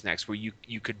EverQuest Next, where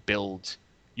you could build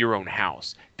your own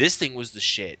house. This thing was the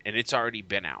shit, and it's already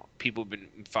been out. People have been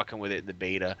fucking with it in the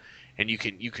beta. And you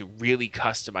can really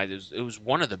customize it. It was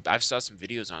one of the I've saw some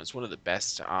videos on it. It's one of the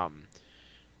best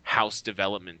house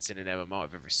developments in an MMO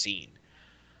I've ever seen.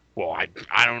 Well,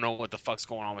 I don't know what the fuck's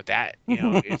going on with that.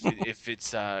 If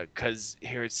it's because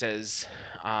here it says,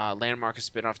 Landmark, a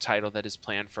spin-off title that is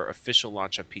planned for official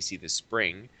launch on PC this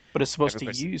spring. But it's supposed to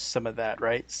EverQuest. use some of that,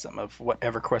 right? Some of what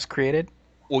EverQuest created.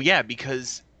 Well, yeah,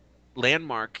 because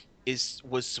Landmark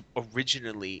was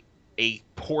originally a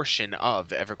portion of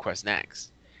EverQuest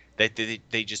Next that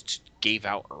they just gave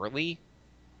out early.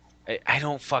 I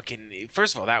don't fucking.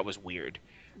 First of all, that was weird.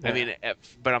 I Yeah. mean,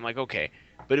 but I'm like, okay,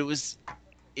 but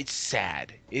it's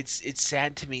sad. It's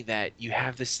sad to me that you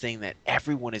have this thing that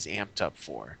everyone is amped up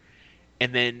for,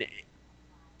 and then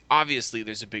obviously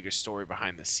there's a bigger story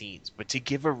behind the scenes. But to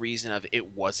give a reason of it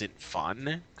wasn't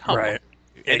fun, come on. Right.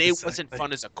 And it wasn't Exactly.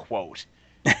 fun as a quote.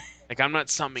 Like, I'm not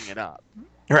summing it up.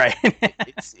 Right.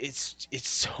 It's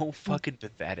so fucking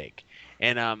pathetic.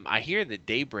 And I hear that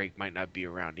Daybreak might not be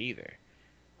around either.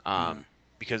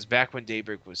 Because back when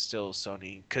Daybreak was still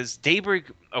Sony, because Daybreak,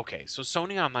 okay, so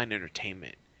Sony Online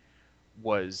Entertainment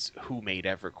was who made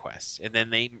EverQuest, and then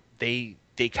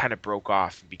they kind of broke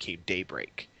off and became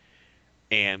Daybreak,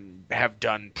 and have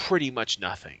done pretty much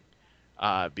nothing,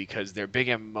 because their big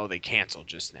MMO they canceled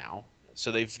just now.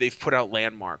 So they've put out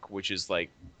Landmark, which is like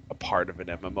a part of an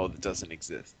MMO that doesn't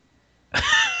exist.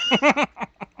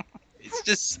 It's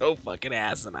just so fucking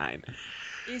asinine.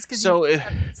 So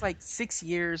it's like 6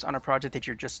 years on a project that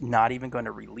you're just not even going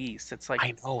to release. It's like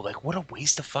I know, like, what a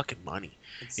waste of fucking money.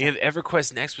 Exactly.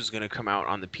 EverQuest Next was going to come out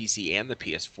on the PC and the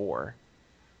PS4,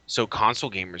 so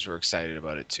console gamers were excited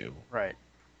about it too. Right.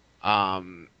 I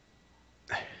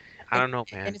don't know,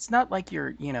 man. And it's not like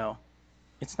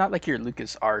it's not like your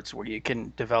LucasArts where you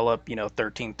can develop,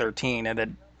 1313 and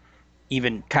then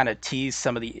even kind of tease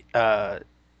some of the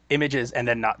images and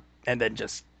then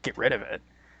just get rid of it.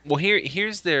 Well,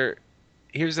 here's their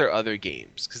other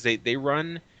games, because they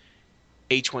run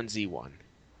H1Z1,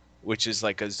 which is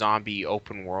like a zombie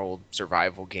open world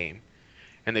survival game,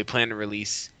 and they plan to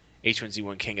release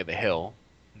H1Z1 King of the Hill,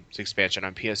 it's expansion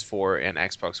on PS4 and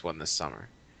Xbox One this summer.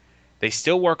 They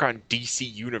still work on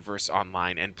DC Universe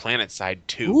Online and PlanetSide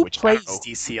 2, Who which plays I don't know,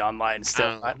 DC Online I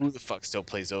still? don't know who the fuck still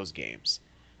plays those games.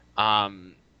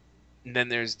 And then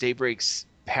there's Daybreak's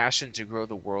passion to grow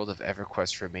the world of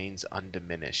EverQuest remains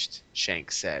undiminished,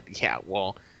 Shank said. Yeah,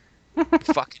 well,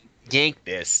 fucking yank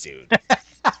this, dude.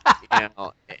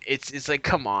 It's like,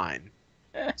 come on.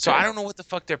 So I don't know what the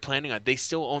fuck they're planning on. They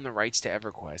still own the rights to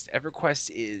EverQuest. EverQuest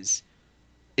is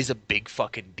a big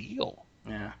fucking deal.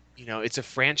 Yeah. It's a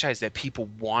franchise that people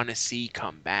want to see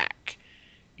come back.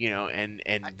 And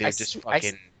they're just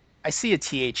fucking. I see a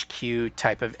THQ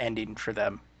type of ending for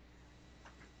them.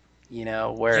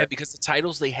 Where Yeah, because the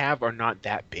titles they have are not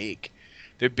that big.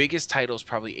 Their biggest title is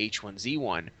probably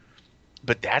H1Z1,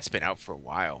 but that's been out for a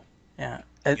while. Yeah.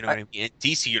 You know what I mean?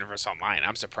 DC Universe Online,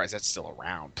 I'm surprised that's still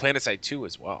around. PlanetSide 2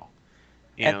 as well.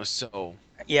 So.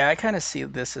 Yeah, I kind of see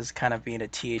this as kind of being a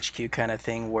THQ kind of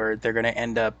thing where they're going to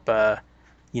end up,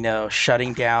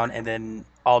 shutting down, and then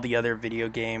all the other video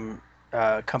game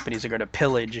companies are going to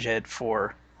pillage it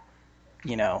for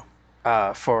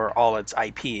all its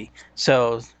IP.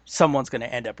 So someone's going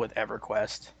to end up with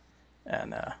EverQuest,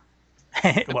 and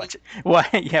watch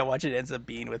it ends up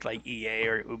being with like EA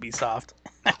or Ubisoft.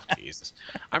 Oh, Jesus.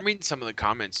 I'm reading some of the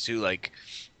comments too. Like,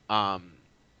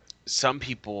 some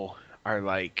people are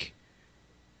like,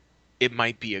 it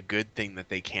might be a good thing that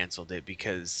they canceled it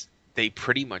because they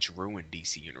pretty much ruined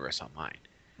DC Universe Online.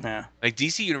 Yeah. Like,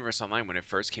 DC Universe Online, when it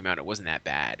first came out, it wasn't that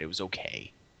bad. It was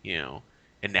okay, and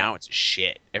now it's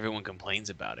shit. Everyone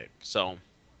complains about it. So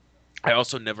I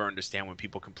also never understand when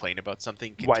people complain about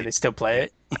something. Why they still play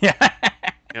it? Yeah.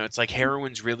 It's like,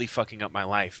 heroin's really fucking up my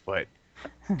life, but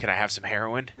can I have some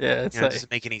heroin? Yeah, it's it like,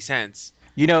 doesn't make any sense.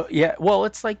 yeah. Well,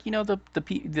 it's like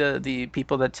the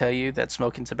people that tell you that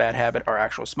smoking's a bad habit are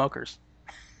actual smokers.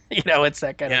 It's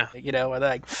that kind of thing. Where they're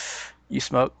like, you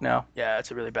smoke? No. Yeah,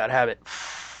 it's a really bad habit.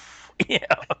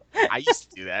 I used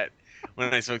to do that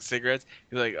when I smoked cigarettes.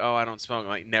 You're like, oh, I don't smoke. I'm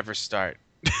like, never start.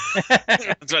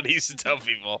 That's what I used to tell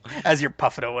people. As you're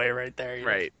puffing away right there.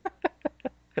 Right.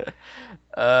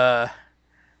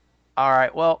 All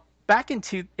right. Well, back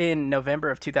in November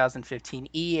of 2015,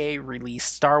 EA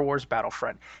released Star Wars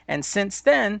Battlefront, and since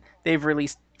then they've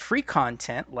released free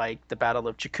content like the Battle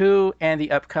of Jakku and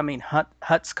the upcoming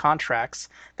Huts contracts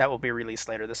that will be released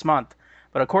later this month.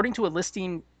 But according to a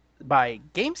listing by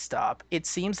GameStop, it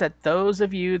seems that those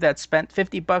of you that spent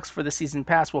 $50 for the season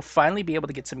pass will finally be able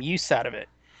to get some use out of it.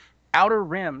 Outer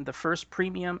Rim, the first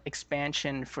premium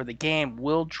expansion for the game,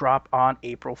 will drop on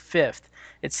April 5th.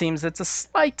 It seems it's a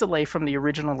slight delay from the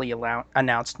originally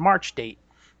announced March date.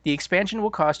 The expansion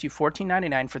will cost you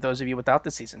 $14.99 for those of you without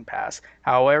the season pass.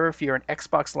 However, if you're an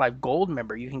Xbox Live Gold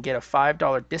member, you can get a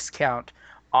 $5 discount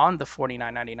on the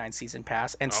 $49.99 season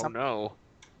pass, Oh no.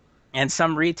 and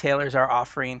some retailers are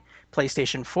offering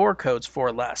PlayStation 4 codes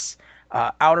for less.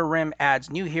 Outer Rim adds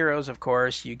new heroes, of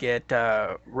course. You get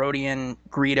Rodion,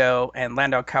 Greedo, and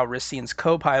Landau Calrissian's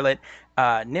co-pilot,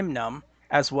 Nimnum,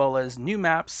 as well as new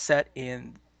maps set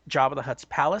in Jabba the Hutt's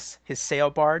palace, his sail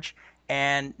barge,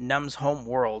 and Num's home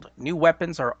world. New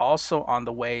weapons are also on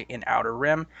the way in Outer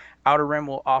Rim. Outer Rim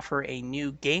will offer a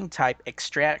new game type,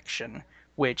 Extraction,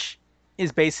 which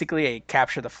is basically a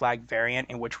capture the flag variant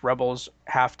in which rebels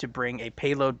have to bring a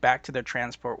payload back to their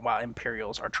transport while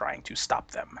Imperials are trying to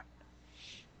stop them.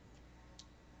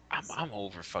 I'm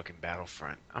over fucking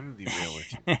Battlefront. I'm gonna be real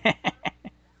with you.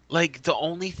 Like, the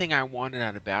only thing I wanted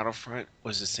out of Battlefront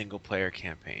was a single player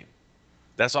campaign.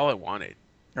 That's all I wanted.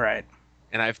 Right.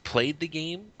 And I've played the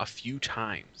game a few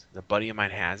times. A buddy of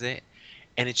mine has it,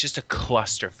 and it's just a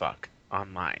clusterfuck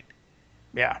online.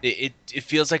 Yeah. It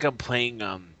feels like I'm playing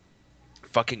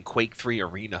fucking Quake 3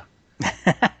 Arena.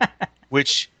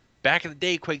 Which, back in the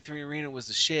day, Quake 3 Arena was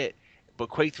the shit, but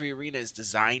Quake 3 Arena is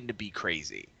designed to be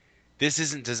crazy. This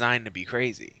isn't designed to be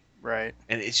crazy. Right.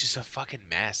 And it's just a fucking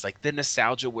mess. Like, the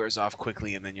nostalgia wears off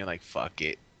quickly, and then you're like, fuck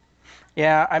it.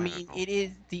 Yeah, I mean, it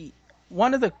is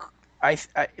one of the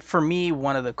for me,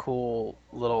 one of the cool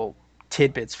little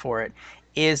tidbits for it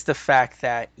is the fact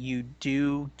that you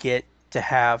do get to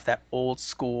have that old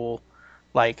school,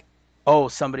 like, oh,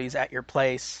 somebody's at your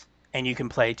place and you can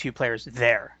play two players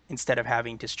there instead of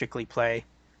having to strictly play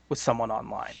with someone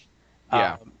online.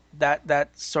 Yeah. That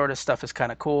sort of stuff is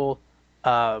kind of cool.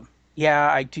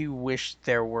 Yeah, I do wish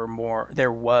there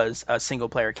was a single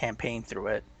player campaign through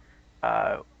it.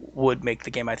 Would make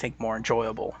the game, I think, more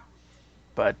enjoyable.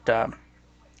 But I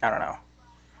don't know.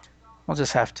 We'll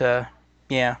just have to,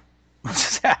 yeah, we'll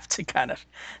just have to kind of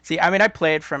see. I mean, I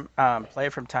play it from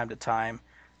time to time.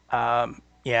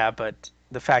 Yeah, but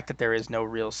the fact that there is no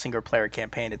real single player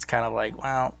campaign, it's kind of like,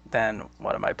 well, then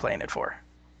what am I playing it for?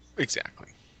 Exactly.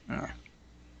 Yeah.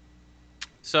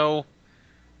 So,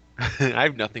 I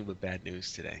have nothing but bad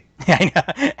news today. I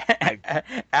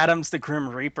know. Adam's the Grim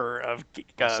Reaper of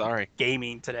sorry.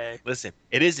 gaming today. Listen,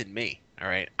 it isn't me, all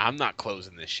right? I'm not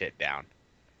closing this shit down.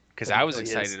 Because I was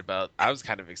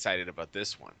kind of excited about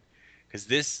this one.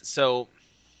 Because all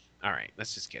right,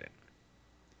 let's just get it.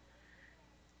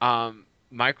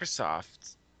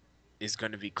 Microsoft is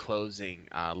going to be closing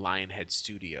Lionhead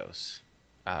Studios,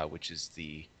 which is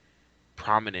the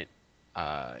prominent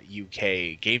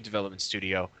UK game development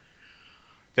studio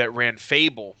that ran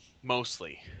Fable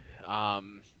mostly.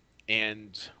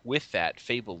 And with that,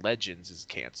 Fable Legends is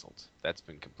canceled. That's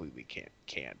been completely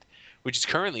canned, which is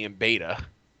currently in beta.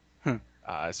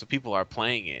 So people are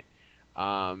playing it.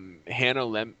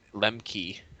 Hanno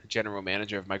Lemke, general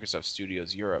manager of Microsoft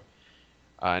Studios Europe,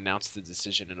 announced the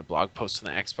decision in a blog post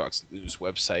on the Xbox News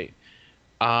website.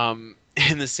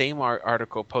 In the same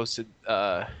article posted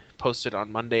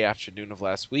on Monday afternoon of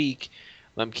last week,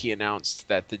 Lemke announced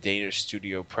that the Danish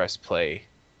studio Press Play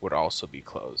would also be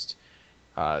closed.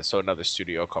 So another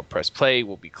studio called Press Play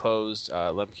will be closed.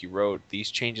 Lemke wrote, "These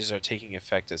changes are taking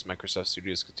effect as Microsoft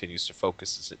Studios continues to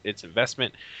focus its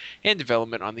investment and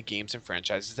development on the games and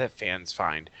franchises that fans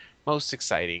find most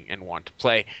exciting and want to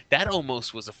play." That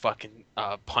almost was a fucking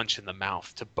punch in the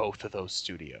mouth to both of those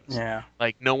studios. Yeah.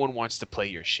 Like, no one wants to play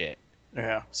your shit.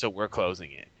 Yeah. So we're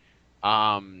closing it.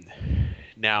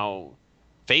 Now,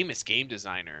 famous game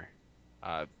designer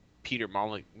Peter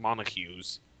Molyneux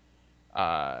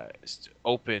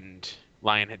opened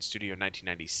Lionhead Studio in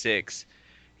 1996.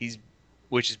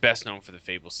 Which is best known for the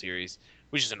Fable series,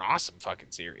 which is an awesome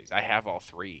fucking series. I have all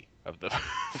three of the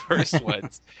first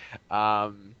ones.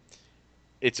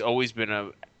 It's always been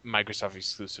a Microsoft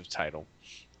exclusive title.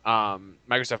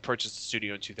 Microsoft purchased the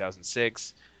studio in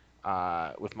 2006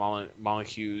 with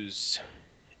Molyneux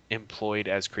employed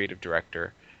as creative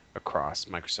director across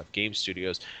Microsoft Game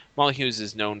Studios. Molyneux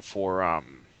is known for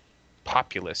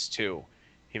Populous too.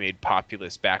 He made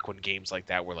Populous back when games like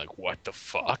that were like, what the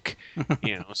fuck?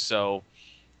 So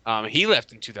he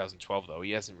left in 2012 though.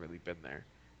 He hasn't really been there.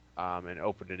 And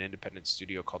opened an independent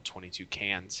studio called 22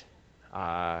 Cans.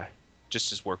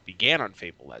 Just his work began on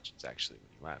Fable Legends actually when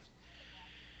he left.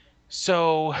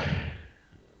 So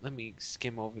let me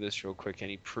skim over this real quick.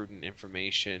 Any prudent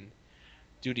information.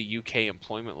 Due to UK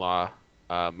employment law,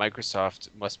 Microsoft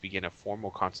must begin a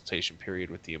formal consultation period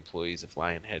with the employees of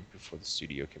Lionhead before the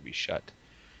studio can be shut.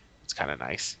 It's kind of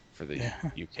nice for the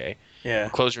UK. Yeah.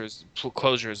 Closure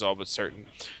is all but certain.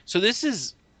 So this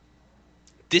is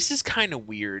kind of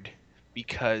weird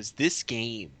because this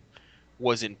game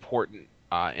was important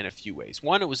in a few ways.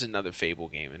 One, it was another Fable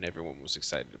game, and everyone was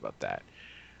excited about that.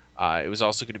 It was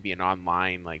also going to be an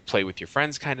online, like, play with your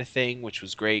friends kind of thing, which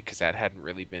was great because that hadn't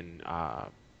really been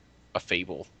a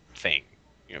Fable thing.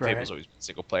 Right. Fable's always been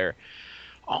single player.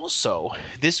 Also,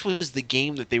 this was the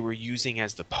game that they were using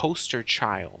as the poster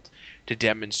child to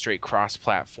demonstrate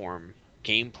cross-platform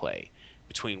gameplay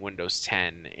between Windows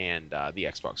 10 and the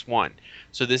Xbox One.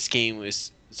 So this game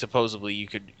was supposedly you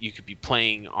could be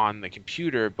playing on the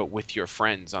computer, but with your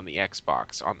friends on the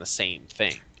Xbox on the same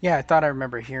thing. Yeah, I thought I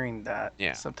remember hearing that.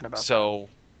 Yeah. Something about So,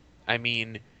 I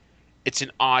mean, it's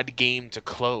an odd game to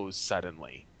close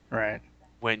suddenly that. Right.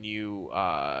 when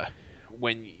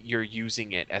you're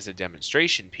using it as a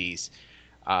demonstration piece.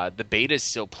 The beta is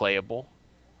still playable,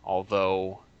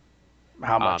 although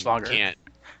How much longer? can't.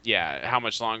 Yeah, how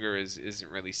much longer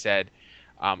isn't really said.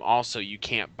 Also, you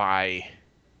can't buy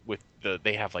with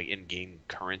they have like in-game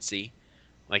currency,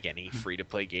 like any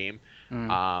free-to-play game.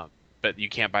 But you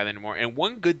can't buy that anymore. And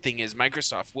one good thing is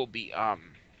Microsoft will be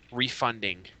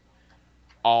refunding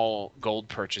all gold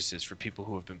purchases for people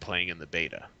who have been playing in the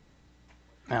beta.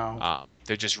 No.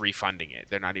 They're just refunding it.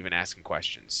 They're not even asking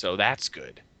questions. So that's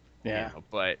good. Yeah.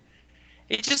 But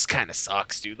it just kind of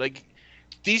sucks, dude. Like,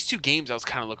 these two games I was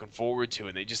kind of looking forward to,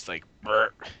 and they just, like,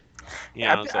 burnt.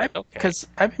 I was like, okay. Because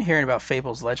I've been hearing about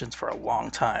Fables Legends for a long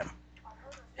time.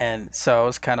 And so I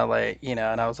was kind of like, and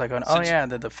I was like going,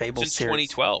 the Fables since series.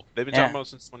 2012. They've been talking about it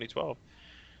since 2012.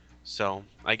 So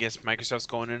I guess Microsoft's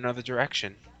going in another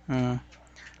direction. Or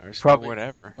Probably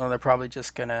whatever. Well, they're probably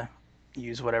just gonna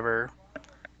use whatever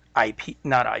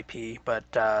not IP,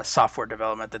 but software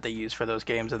development that they use for those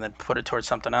games, and then put it towards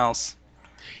something else.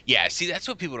 Yeah, see, that's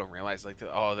what people don't realize. Like,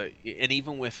 and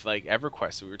even with like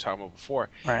EverQuest that we were talking about before,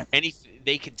 right?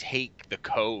 They can take the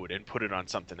code and put it on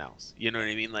something else. You know what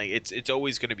I mean? Like, it's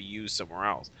always going to be used somewhere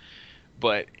else.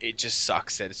 But it just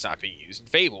sucks that it's not being used in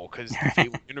Fable because the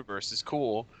Fable universe is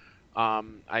cool.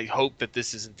 I hope that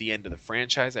this isn't the end of the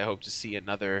franchise. I hope to see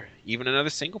another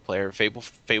single player, Fable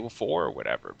 4 or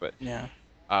whatever. But yeah,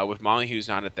 with Molly who's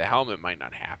not at the helm, it might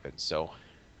not happen. So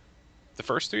the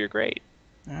first three are great.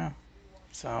 Yeah.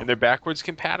 So. And they're backwards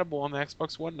compatible on the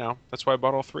Xbox One now. That's why I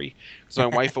bought all three. Because my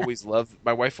wife always loved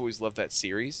that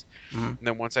series. Mm-hmm. And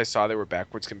then once I saw they were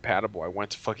backwards compatible, I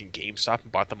went to fucking GameStop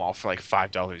and bought them all for like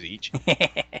 $5 each.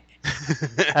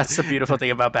 That's the beautiful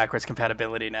thing about backwards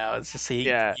compatibility now. Is just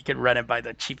you can run it by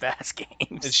the cheap ass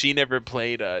games. And she never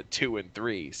played 2 and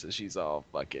 3, so she's all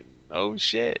fucking oh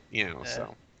shit,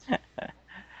 So.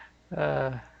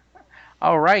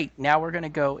 All right, now we're going to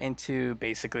go into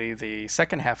basically the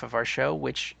second half of our show,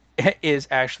 which is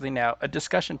actually now a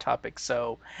discussion topic.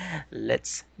 So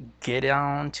let's get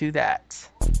on to that.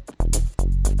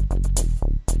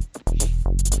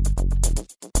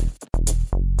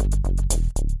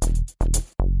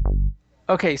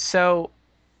 Okay, so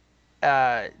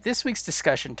this week's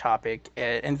discussion topic,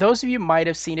 and those of you might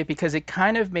have seen it because it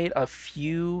kind of made a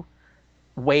few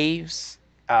waves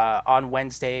on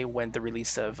Wednesday when the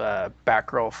release of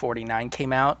Batgirl 49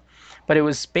 came out, but it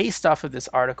was based off of this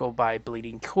article by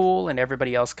Bleeding Cool, and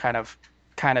everybody else kind of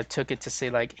took it to say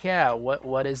like, yeah,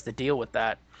 what is the deal with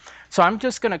that? So I'm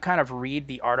just going to kind of read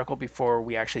the article before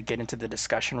we actually get into the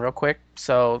discussion real quick.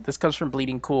 So this comes from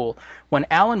Bleeding Cool. When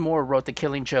Alan Moore wrote The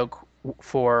Killing Joke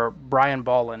for Brian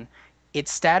Bolland,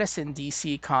 its status in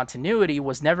DC continuity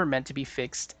was never meant to be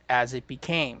fixed as it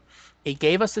became. It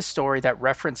gave us a story that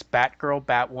referenced Batgirl,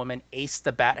 Batwoman, Ace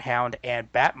the Bat Hound,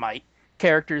 and Batmite,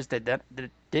 characters that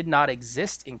did not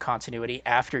exist in continuity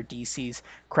after DC's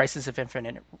Crisis of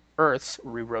Infinite Earths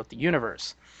rewrote the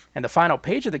universe. And the final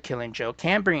page of The Killing Joke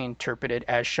can be interpreted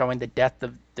as showing the death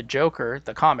of the Joker,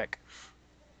 the comic.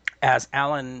 As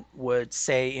Alan would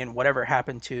say in Whatever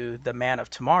Happened to the Man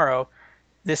of Tomorrow,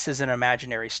 this is an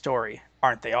imaginary story,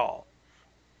 aren't they all?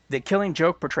 The Killing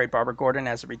Joke portrayed Barbara Gordon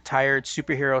as a retired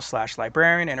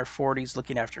superhero/librarian in her 40s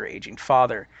looking after her aging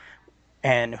father,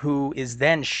 and who is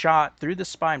then shot through the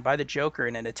spine by the Joker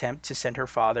in an attempt to send her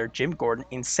father, Jim Gordon,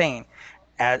 insane,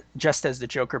 just as the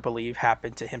Joker believed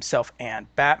happened to himself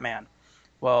and Batman.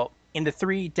 Well, in the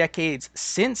 3 decades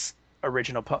since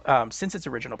its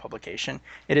original publication,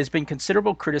 it has been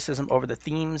considerable criticism over the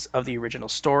themes of the original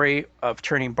story of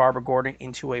turning Barbara Gordon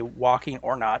into a walking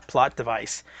or not plot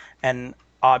device, an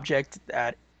object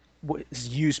that was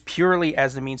used purely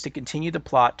as the means to continue the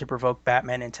plot to provoke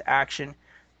Batman into action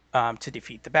to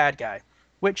defeat the bad guy,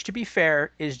 which, to be fair,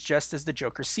 is just as the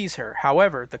Joker sees her.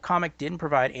 However, the comic didn't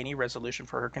provide any resolution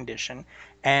for her condition,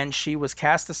 and she was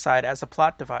cast aside as the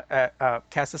plot device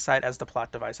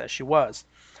as she was.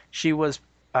 She was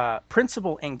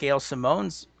principal in Gail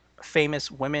Simone's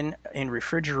famous Women in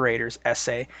Refrigerators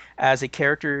essay as a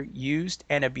character used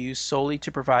and abused solely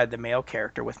to provide the male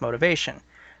character with motivation.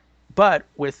 But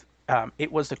with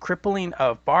it was the crippling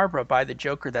of Barbara by the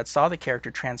Joker that saw the character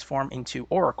transform into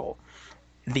Oracle,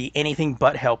 the anything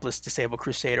but helpless disabled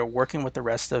crusader working with the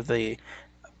rest of the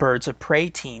Birds of Prey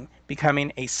team,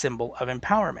 becoming a symbol of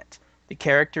empowerment. The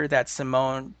character that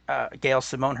Gail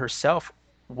Simone herself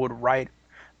would write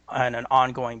on an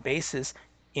ongoing basis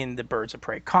in the Birds of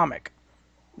Prey comic.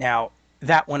 Now,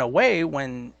 that went away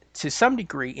when, to some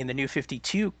degree, in the New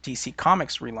 52 DC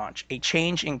Comics relaunch, a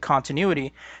change in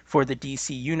continuity for the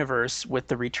DC universe with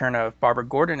the return of Barbara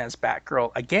Gordon as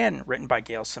Batgirl, again written by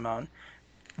Gail Simone,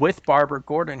 with Barbara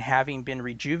Gordon having been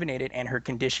rejuvenated and her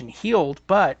condition healed,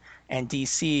 and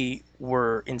DC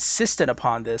were insistent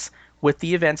upon this, with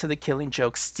the events of the Killing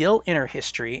Joke still in her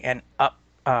history and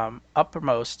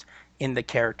uppermost in the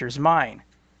character's mind.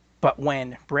 But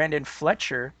when Brandon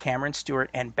Fletcher, Cameron Stewart,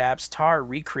 and Babs Tarr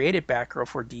recreated Batgirl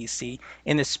for DC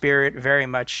in the spirit very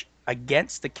much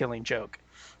against the Killing Joke.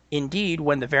 Indeed,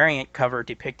 when the variant cover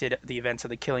depicted the events of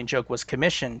the Killing Joke was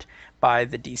commissioned by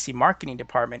the DC marketing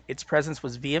department, its presence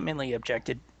was vehemently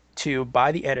objected to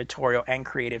by the editorial and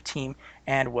creative team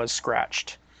and was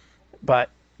scratched.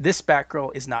 But this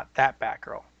Batgirl is not that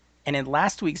Batgirl. And in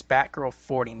last week's Batgirl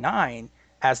 49,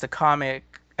 as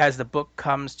the book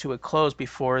comes to a close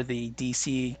before the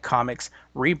DC Comics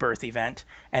Rebirth event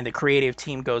and the creative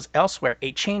team goes elsewhere,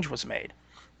 a change was made.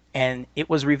 And it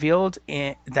was revealed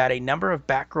that a number of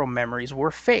Batgirl memories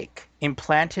were fake,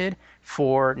 implanted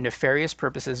for nefarious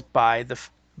purposes by the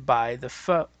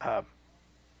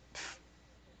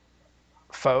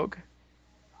Fogue,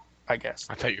 I guess.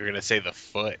 I thought you were gonna say the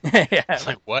foot. Yeah. I was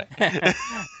like, what?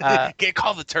 Can't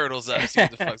call the turtles up. See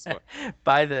what the fuck's going.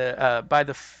 By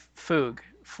the Fogue,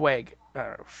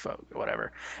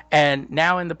 whatever. And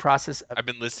now in the process of, I've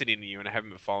been listening to you and I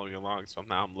haven't been following along, so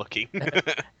now I'm looking.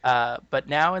 but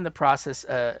now in the process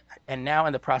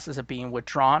of being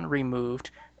withdrawn,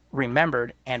 removed,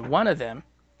 remembered, and one of them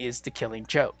is the Killing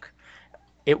Joke.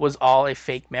 It was all a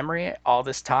fake memory all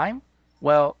this time.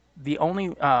 Well,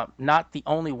 not the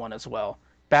only one as well.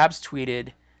 Babs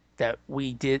tweeted that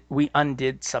we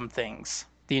undid some things.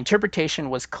 The interpretation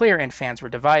was clear and fans were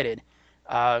divided.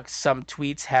 Some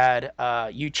tweets had,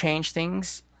 "You changed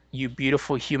things, you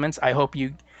beautiful humans. I hope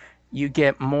you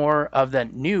get more of the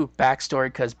new backstory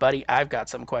because, buddy, I've got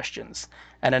some questions."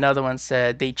 And another one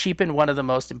said, "They cheapened one of the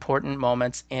most important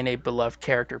moments in a beloved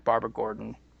character, Barbara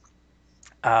Gordon."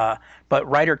 But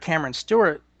writer Cameron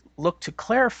Stewart looked to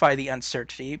clarify the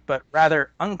uncertainty, but rather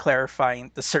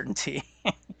unclarifying the certainty.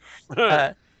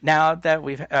 Now that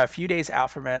we've a few days out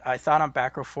from it, I thought on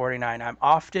Batgirl 49, I'm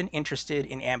often interested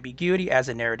in ambiguity as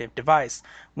a narrative device.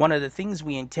 One of the things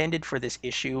we intended for this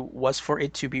issue was for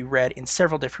it to be read in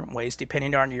several different ways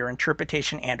depending on your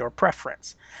interpretation and or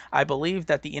preference. I believe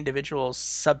that the individual's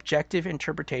subjective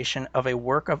interpretation of a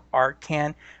work of art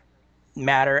can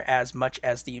matter as much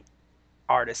as the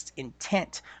artist's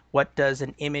intent. What does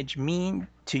an image mean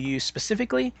to you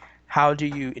specifically? How do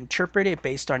you interpret it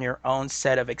based on your own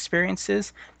set of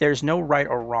experiences? There's no right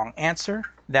or wrong answer.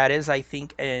 That is, I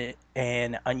think,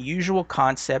 an unusual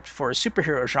concept for a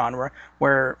superhero genre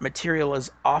where material is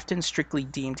often strictly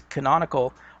deemed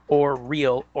canonical or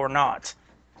real or not.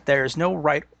 There's no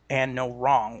right and no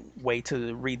wrong way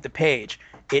to read the page.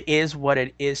 It is what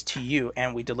it is to you,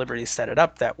 and we deliberately set it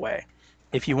up that way.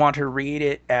 If you want to read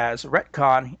it as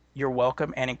retcon, you're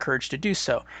welcome and encouraged to do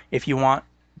so. If you want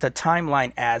the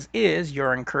timeline as is,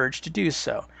 you're encouraged to do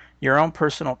so. Your own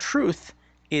personal truth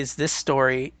is this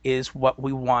story is what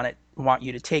we want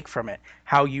you to take from it.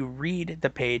 How you read the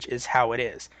page is how it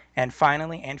is. And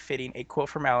finally, and fitting, a quote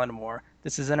from Alan Moore,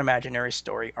 "This is an imaginary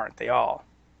story, aren't they all?"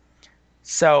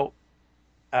 So,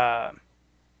 I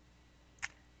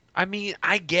mean,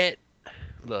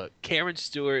 look, Cameron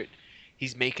Stewart,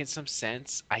 he's making some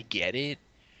sense. I get it.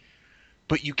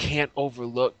 But you can't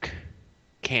overlook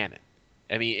canon.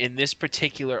 I mean, in this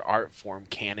particular art form,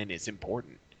 canon is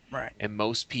important. right. And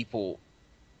most people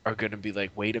are going to be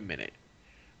like, wait a minute.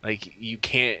 Like, you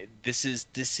can't,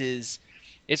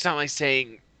 it's not like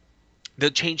saying, they'll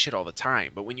change shit all the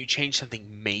time. But when you change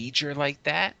something major like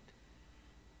that,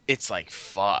 it's like,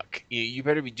 fuck. You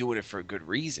better be doing it for a good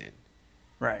reason.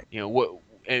 Right. You know, what,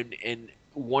 and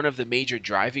one of the major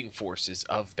driving forces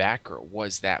of Batgirl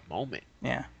was that moment.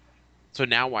 Yeah. So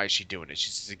now why is she doing it?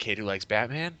 She's just a kid who likes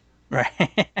Batman?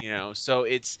 Right. You know, so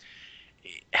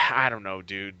I don't know,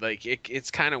 dude. Like,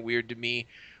 it's kind of weird to me.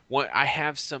 I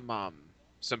have some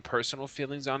personal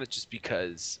feelings on it just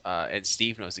because, and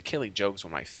Steve knows, The Killing Joke is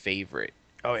one of my favorite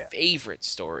Oh yeah.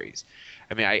 stories.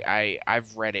 I mean,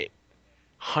 I've read it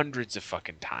hundreds of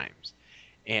fucking times.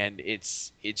 And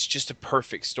it's just a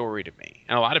perfect story to me.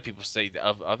 And a lot of people say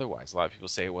otherwise. A lot of people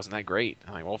say it wasn't that great.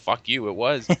 I'm like, well, fuck you, it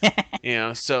was.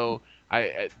 So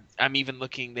I'm even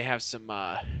looking. They have some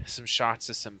shots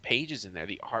of some pages in there.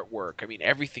 The artwork. I mean,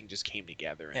 everything just came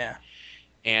together. Yeah.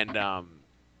 And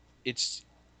it's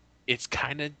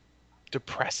kind of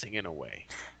depressing in a way.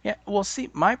 Yeah. Well,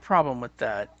 see, my problem with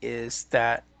that is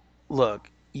that, look,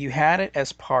 you had it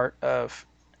as part of.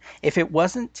 If it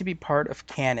wasn't to be part of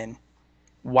canon,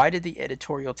 why did the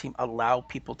editorial team allow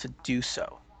people to do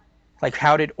so? Like,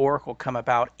 how did Oracle come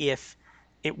about if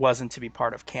it wasn't to be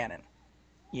part of canon?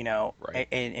 Right.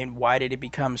 And why did it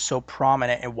become so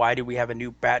prominent? And why did we have a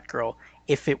new Batgirl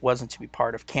if it wasn't to be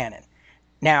part of canon?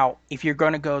 Now, if you're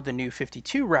going to go the new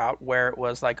 52 route, where it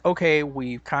was like, okay,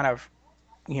 we kind of,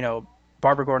 you know,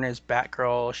 Barbara Gordon is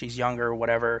Batgirl, she's younger,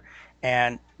 whatever,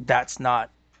 and that's not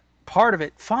part of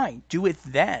it, fine, do it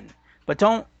then. But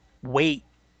don't wait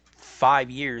 5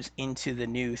 years into the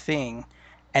new thing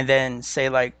and then say,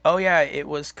 like, oh yeah, it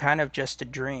was kind of just a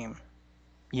dream,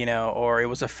 or it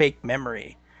was a fake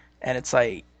memory. And it's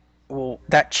like, well,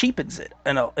 that cheapens it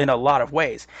in a lot of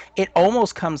ways. It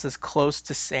almost comes as close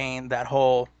to saying that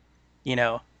whole,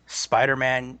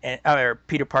 Spider-Man or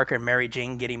Peter Parker and Mary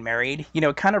Jane getting married,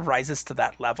 it kind of rises to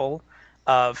that level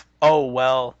of, oh,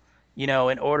 well,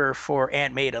 in order for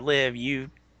Aunt May to live, you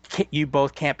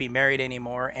both can't be married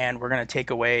anymore, and we're going to take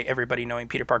away everybody knowing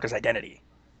Peter Parker's identity.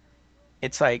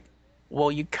 It's like, well,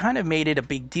 you kind of made it a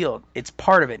big deal. It's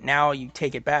part of it. Now you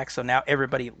take it back, so now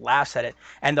everybody laughs at it.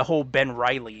 And the whole Ben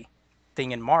Reilly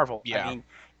thing in Marvel, I Yeah. mean,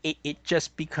 it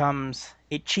just becomes,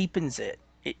 it cheapens it.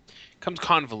 It Comes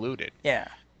convoluted. Yeah.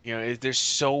 There's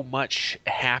so much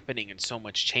happening and so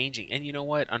much changing. And you know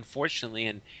what? Unfortunately,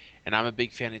 and I'm a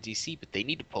big fan of DC, but they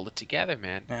need to pull it together,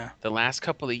 man. Yeah. The last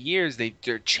couple of years,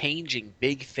 they're changing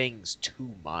big things too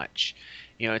much.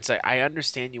 It's like, I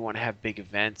understand you want to have big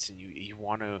events and you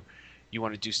want to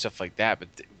do stuff like that, but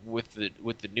with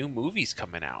the new movies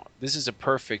coming out, this is a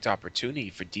perfect opportunity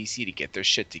for DC to get their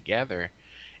shit together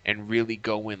and really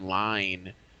go in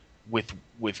line with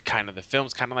kind of the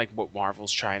films, kind of like what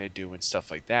Marvel's trying to do and stuff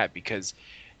like that. Because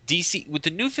DC, what the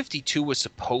New 52 was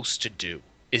supposed to do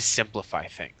is simplify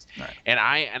things. Right. And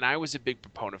I was a big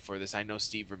proponent for this. I know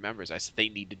Steve remembers. I said they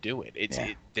need to do it.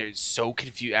 They're so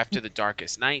confused after the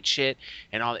Darkest Night shit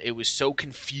and all. It was so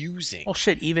confusing. Well,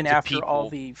 shit, even to after people. all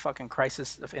the fucking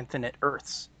Crisis of Infinite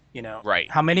Earths,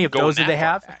 Right. How many of Going those do that they far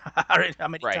have? back. How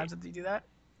many Right. times did they do that?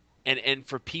 And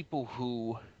for people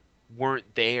who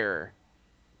weren't there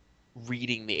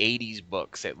reading the 80s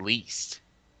books, at least,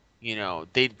 you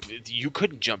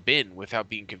couldn't jump in without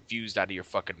being confused out of your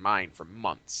fucking mind for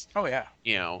months. Oh, yeah.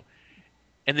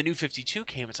 And the New 52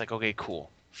 came. It's like, okay, cool,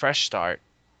 fresh start,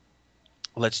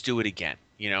 let's do it again.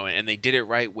 And they did it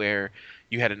right, where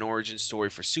you had an origin story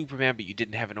for Superman, but you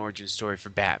didn't have an origin story for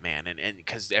Batman, and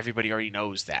because everybody already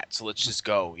knows that, so let's just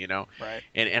go. Right.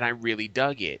 And I really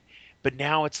dug it. But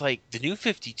now it's like the New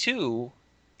 52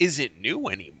 isn't new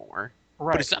anymore.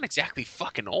 Right. But it's not exactly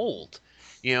fucking old,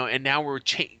 and now we're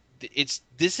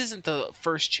this isn't the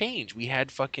first change. We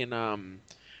had fucking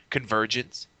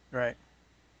Convergence, Right.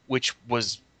 which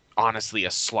was honestly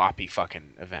a sloppy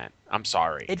fucking event. I'm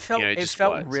sorry. It felt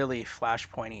was. really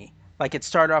Flashpoint-y. Like, it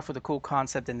started off with a cool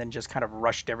concept and then just kind of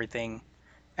rushed everything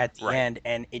at the end,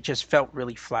 and it just felt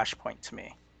really Flashpoint to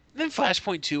me. And then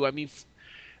Flashpoint 2, I mean,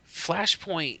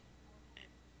 Flashpoint,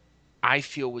 I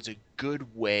feel, was a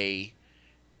good way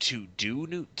to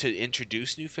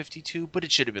introduce New 52, but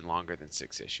it should have been longer than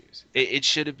 6 issues. It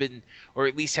should have been, or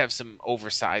at least have some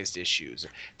oversized issues.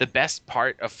 The best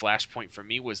part of Flashpoint for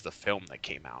me was the film that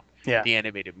came out. Yeah. The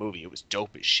animated movie. It was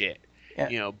dope as shit.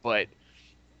 Yeah. But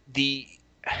the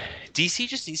DC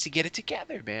just needs to get it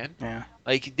together, man. Yeah.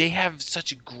 Like, they have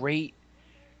such a great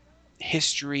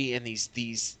history and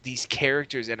these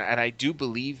characters, and I do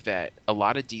believe that a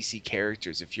lot of DC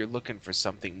characters, if you're looking for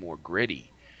something more gritty,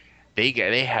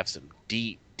 they have some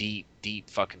deep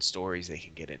fucking stories they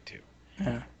can get into.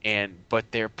 Yeah.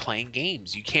 But they're playing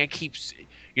games. You're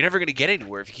never going to get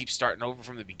anywhere if you keep starting over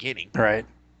from the beginning. Right.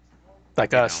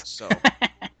 Like us. So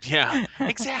yeah,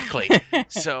 exactly.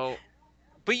 So,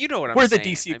 but you know what I'm We're saying.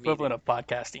 The DC equivalent of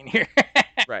podcasting here.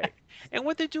 Right. And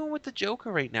what they're doing with the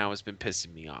Joker right now has been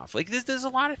pissing me off. Like, there's a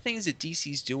lot of things that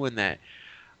DC's doing that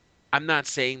I'm not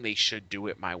saying they should do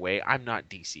it my way. I'm not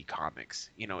DC Comics.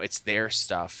 It's their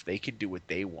stuff. They can do what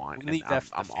they want. We leave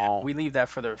that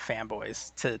for the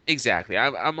fanboys to. Exactly.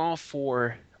 I'm all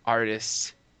for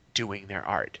artists doing their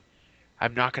art.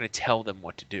 I'm not going to tell them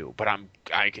what to do, but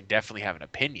I can definitely have an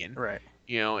opinion. Right.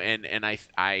 And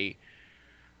I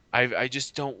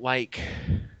just don't like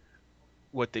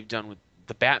what they've done with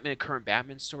the Batman current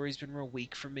Batman story has been real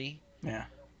weak for me. Yeah.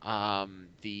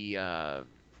 The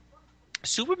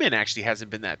Superman actually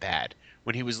hasn't been that bad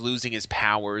when he was losing his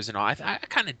powers and all. I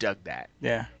kind of dug that.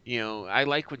 Yeah. I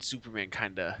like when Superman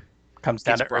kind of Comes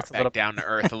down gets to brought earth a little. back down to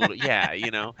earth a little.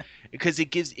 Yeah, because it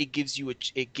gives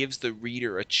the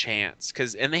reader a chance.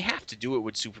 And they have to do it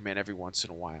with Superman every once in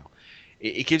a while.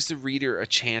 It gives the reader a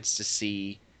chance to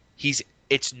see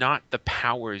it's not the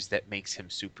powers that makes him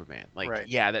Superman. Like, Right.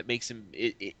 yeah, that makes him.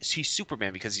 He's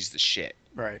Superman because he's the shit.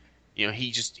 Right.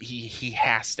 He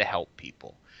has to help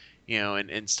people,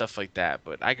 and stuff like that.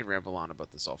 But I could ramble on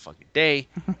about this all fucking day.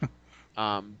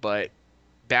 But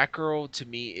Batgirl to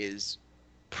me is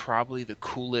probably the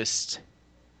coolest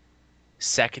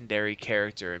secondary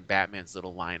character in Batman's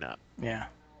little lineup. Yeah.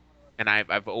 And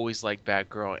I've always liked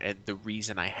Batgirl, and the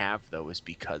reason I have though is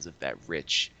because of that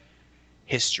rich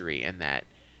history and that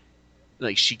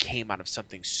like she came out of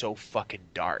something so fucking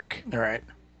dark Right.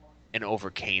 and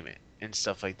overcame it and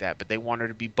stuff like that. But they want her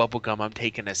to be bubblegum. I'm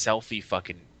taking a selfie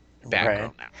fucking Batgirl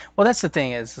Right. now. Well, that's the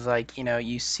thing is like,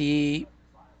 you see,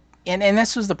 and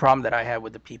this was the problem that I had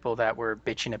with the people that were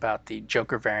bitching about the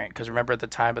Joker variant. Because remember at the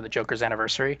time of the Joker's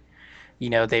anniversary,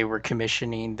 they were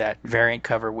commissioning that variant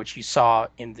cover, which you saw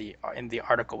in the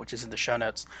article, which is in the show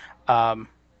notes, um,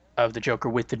 of the Joker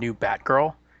with the new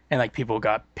Batgirl, and like people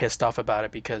got pissed off about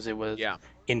it because it was Yeah.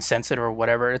 insensitive or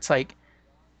whatever. It's like,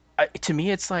 to me,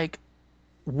 it's like,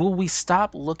 will we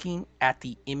stop looking at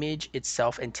the image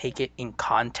itself and take it in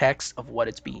context of what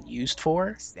it's being used for?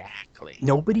 Exactly.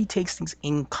 Nobody takes things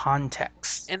in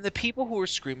context. And the people who are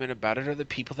screaming about it are the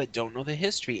people that don't know the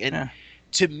history. And Yeah.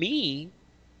 to me,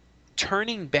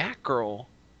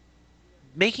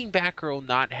 making Batgirl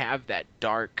not have that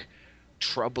dark,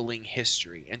 troubling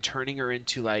history and turning her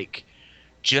into like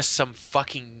just some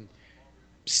fucking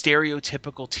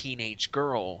stereotypical teenage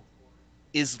girl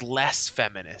is less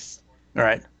feminist.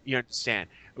 Right. You understand?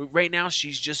 Right now,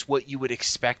 she's just what you would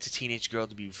expect a teenage girl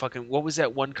to be. Fucking, what was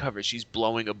that one cover? She's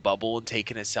blowing a bubble and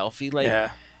taking a selfie. Like,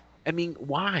 Yeah. I mean,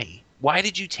 why? Why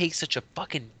did you take such a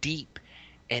fucking deep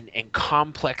and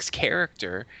complex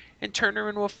character and turn her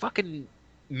into a fucking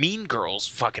Mean Girls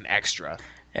fucking extra?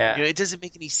 Yeah. It doesn't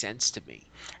make any sense to me.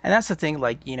 And that's the thing,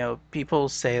 like, people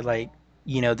say, like,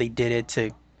 they did it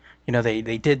to,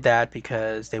 they did that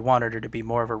because they wanted her to be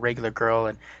more of a regular girl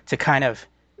and to kind of,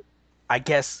 I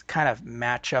guess, kind of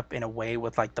match up in a way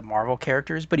with, like, the Marvel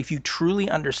characters. But if you truly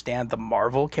understand the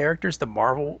Marvel characters, the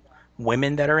Marvel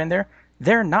women that are in there,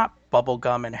 they're not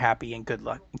bubblegum and happy and good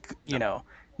luck,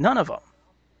 none of them.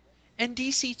 And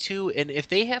DC too. And if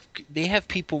they have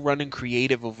people running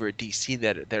creative over at DC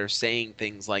that are saying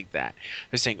things like that,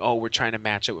 they're saying, "Oh, we're trying to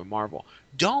match it with Marvel."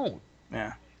 Don't.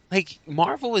 Yeah. Like,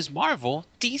 Marvel is Marvel,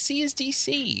 DC is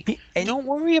DC. And Don't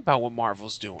worry about what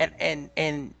Marvel's doing.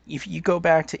 and if you go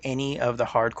back to any of the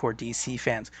hardcore DC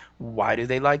fans, why do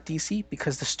they like DC?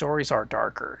 Because the stories are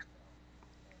darker.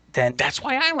 Then That's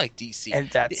why I like DC. and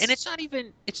that's And it's not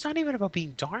even about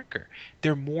being darker.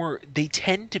 They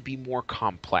tend to be more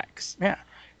complex. yeah.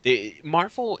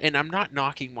 Marvel, and I'm not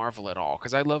knocking Marvel at all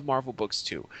because I love Marvel books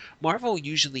too. Marvel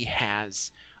usually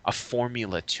has a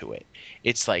formula to it.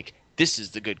 It's like, this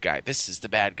is the good guy, this is the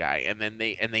bad guy, and then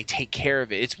they take care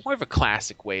of it. It's more of a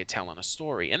classic way of telling a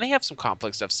story, and they have some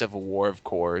complex stuff. Civil War, of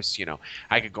course.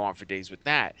 I could go on for days with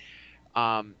that.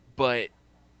 But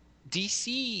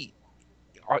DC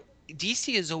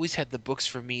DC has always had the books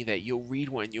for me that you'll read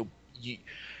one,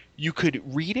 you could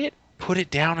read it, put it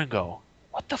down, and go,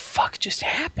 "What the fuck just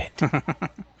happened?"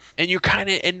 And you're kind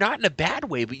of, and not in a bad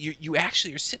way, but you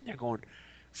actually are sitting there going,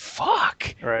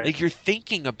 "Fuck!" Right. Like, you're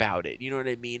thinking about it. You know what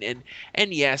I mean?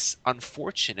 And yes,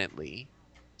 unfortunately,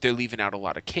 they're leaving out a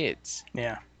lot of kids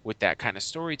Yeah. with that kind of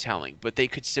storytelling. But they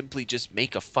could simply just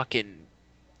make a fucking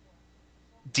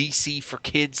DC for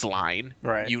kids line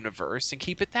Right. universe and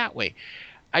keep it that way.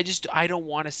 I don't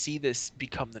want to see this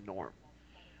become the norm.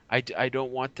 I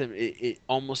don't want them. It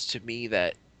almost to me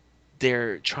that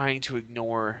they're trying to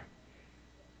ignore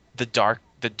the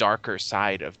darker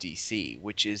side of DC,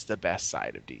 which is the best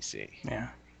side of DC. Yeah.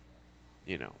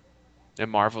 And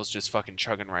Marvel's just fucking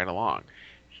chugging right along.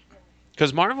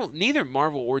 Because neither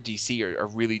Marvel or DC are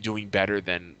really doing better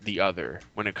than the other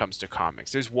when it comes to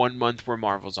comics. There's one month where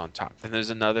Marvel's on top, and there's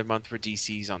another month where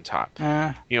DC's on top.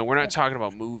 We're not talking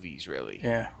about movies, really.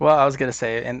 Yeah. Well, I was gonna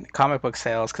say, in comic book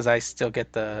sales, because I still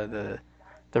get the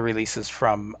releases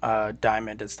from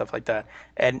Diamond and stuff like that,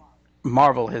 and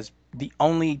Marvel has the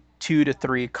only 2 to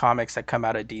 3 comics that come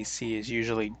out of DC is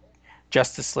usually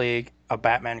Justice League, a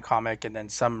Batman comic, and then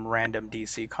some random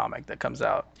DC comic that comes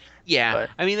out. Yeah, But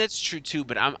I mean, that's true too.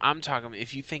 But I'm talking,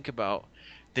 if you think about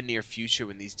the near future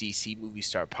when these DC movies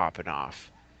start popping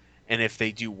off, and if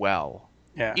they do well,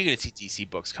 Yeah. you're gonna see DC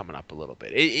books coming up a little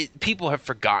bit. People have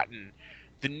forgotten.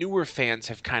 The newer fans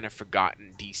have kind of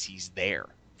forgotten DC's there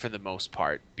for the most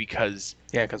part because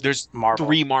there's Marvel.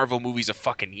 3 Marvel movies a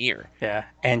fucking year. Yeah,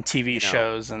 and TV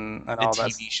shows and all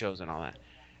that. TV shows and all that.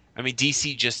 I mean,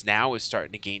 DC just now is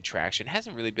starting to gain traction. It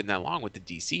hasn't really been that long with the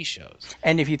DC shows.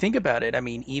 And if you think about it, I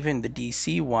mean, even the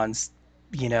DC ones,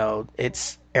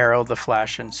 it's Arrow, The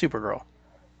Flash, and Supergirl.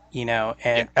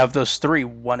 And of those 3,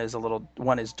 one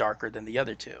is darker than the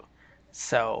other 2.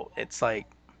 So it's like,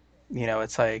 you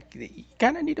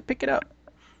kind of need to pick it up,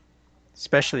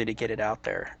 especially to get it out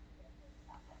there.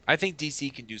 I think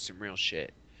DC can do some real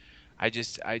shit.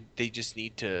 They just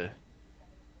need to.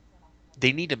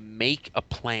 They need to make a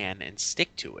plan and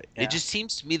stick to it. Yeah. It just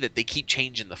seems to me that they keep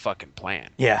changing the fucking plan.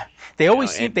 Yeah, they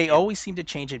always seem to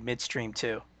change it midstream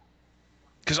too.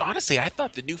 Because honestly, I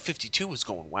thought the New 52 was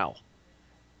going well.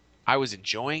 I was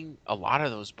enjoying a lot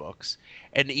of those books,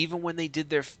 and even when they did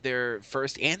their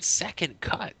first and second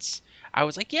cuts, I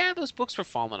was like, yeah, those books were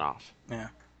falling off. Yeah.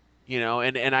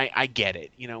 And I get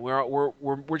it.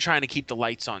 We're trying to keep the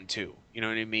lights on too. You know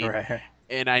what I mean? Right.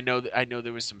 And I know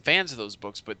there was some fans of those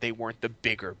books, but they weren't the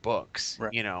bigger books,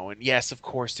 right. And yes, of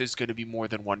course, there's going to be more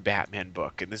than one Batman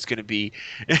book, and there's going to be,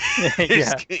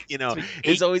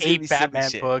 there's always 8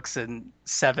 Batman books and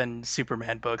 7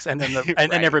 Superman books, and then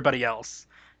and everybody else.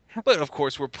 But of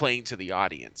course, we're playing to the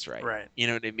audience, right? Right. You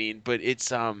know what I mean? But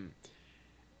it's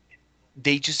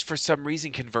they just for some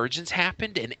reason convergence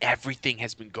happened, and everything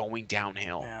has been going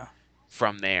downhill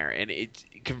from there, and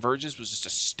convergence was just a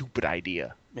stupid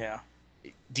idea. Yeah.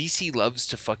 DC loves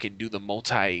to fucking do the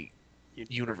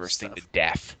multi-universe thing to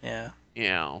death. Yeah.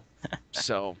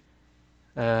 So,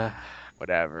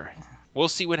 whatever. We'll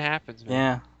see what happens,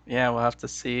 man. Yeah, we'll have to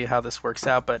see how this works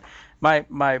out. But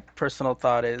my personal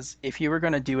thought is, if you were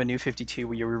going to do a New 52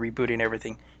 where you were rebooting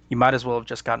everything, you might as well have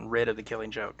just gotten rid of the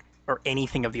Killing Joke or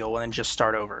anything of the old one and just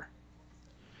start over.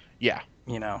 Yeah.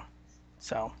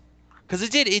 So. Because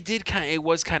it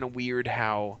was kind of weird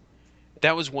how.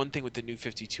 That was one thing with the New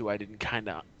 52 I didn't kind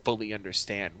of fully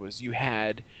understand, was you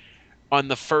had, on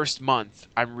the first month,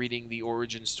 I'm reading the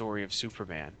origin story of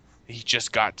Superman. He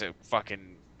just got to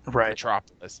fucking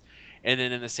Metropolis. And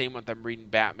then in the same month, I'm reading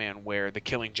Batman, where the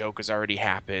Killing Joke has already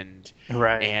happened.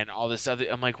 Right. And all this other...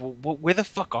 I'm like, well, where the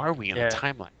fuck are we in the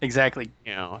timeline? Exactly.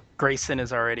 Grayson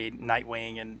is already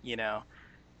Nightwing, and,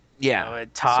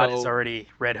 Todd is already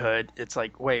Red Hood. It's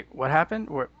like, wait, what happened?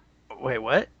 Wait,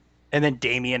 what? And then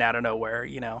Damian out of nowhere,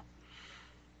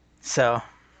 So,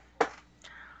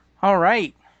 all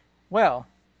right. Well,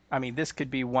 I mean, this could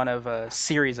be one of a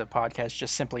series of podcasts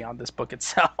just simply on this book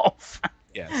itself.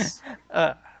 Yes.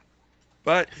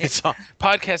 But it's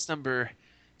podcast number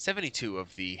 72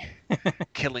 of the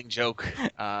Killing Joke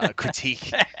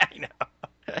critique. I know.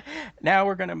 Now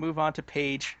we're going to move on to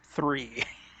page 3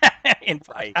 in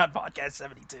podcast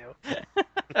 72.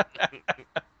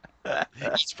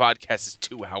 Each podcast is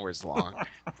 2 hours long.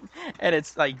 And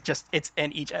it's like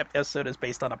and each episode is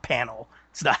based on a panel.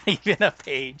 It's not even a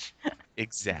page.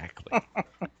 Exactly.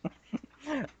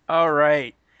 All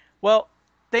right. Well,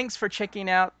 thanks for checking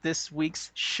out this week's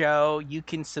show. You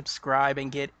can subscribe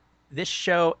and get this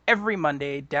show every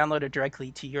Monday, downloaded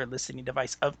directly to your listening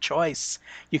device of choice.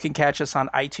 You can catch us on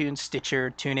iTunes,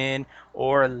 Stitcher, TuneIn,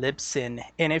 or Libsyn.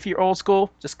 And if you're old school,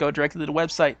 just go directly to the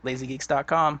website,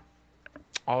 lazygeeks.com.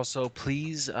 Also,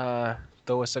 please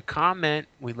throw us a comment.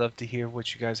 We'd love to hear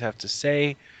what you guys have to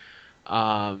say.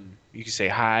 You can say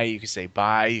hi, you can say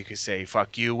bye, you can say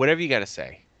fuck you, whatever you got to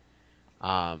say.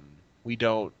 We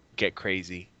don't get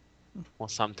crazy. Well,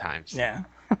 sometimes. Yeah.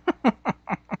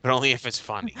 But only if it's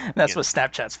funny. That's what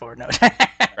Snapchat's for. No.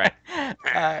 Right.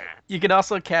 You can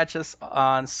also catch us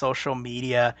on social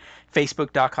media,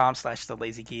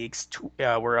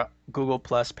 facebook.com/thelazyggeeks. We're a Google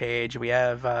Plus page. We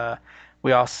have...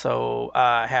 We also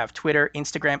have Twitter,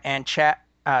 Instagram, and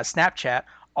Snapchat,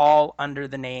 all under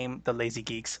the name The Lazy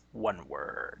Geeks, one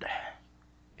word.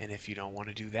 And if you don't want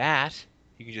to do that,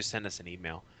 you can just send us an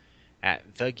email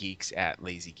at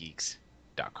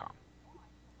thegeeks@lazygeeks.com.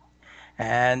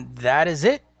 And that is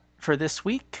it for this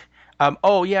week.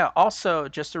 Also,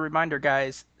 just a reminder,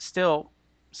 guys, still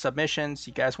submissions.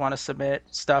 You guys want to submit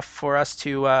stuff for us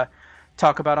to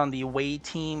talk about on the Away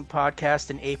Team podcast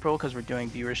in April, because we're doing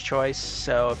Viewer's Choice.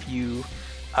 So if you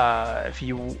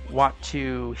want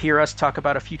to hear us talk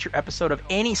about a future episode of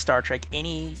any Star Trek,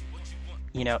 any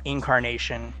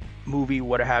incarnation, movie,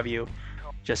 what have you,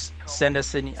 just send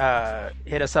us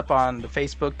hit us up on the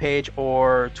Facebook page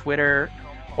or Twitter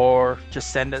or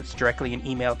just send us directly an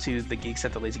email to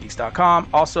thegeeks@thelazygeeks.com.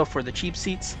 Also, for the cheap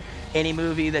seats, any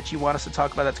movie that you want us to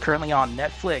talk about that's currently on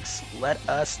Netflix, let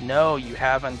us know. You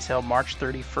have until March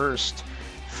 31st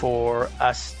for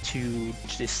us to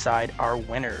decide our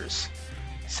winners.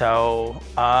 So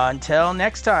until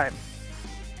next time,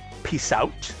 peace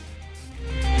out.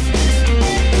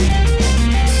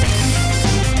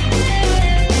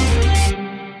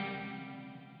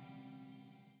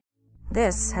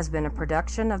 This has been a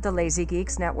production of the Lazy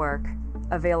Geeks Network,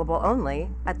 available only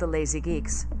at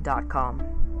thelazygeeks.com.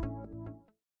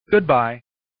 Goodbye.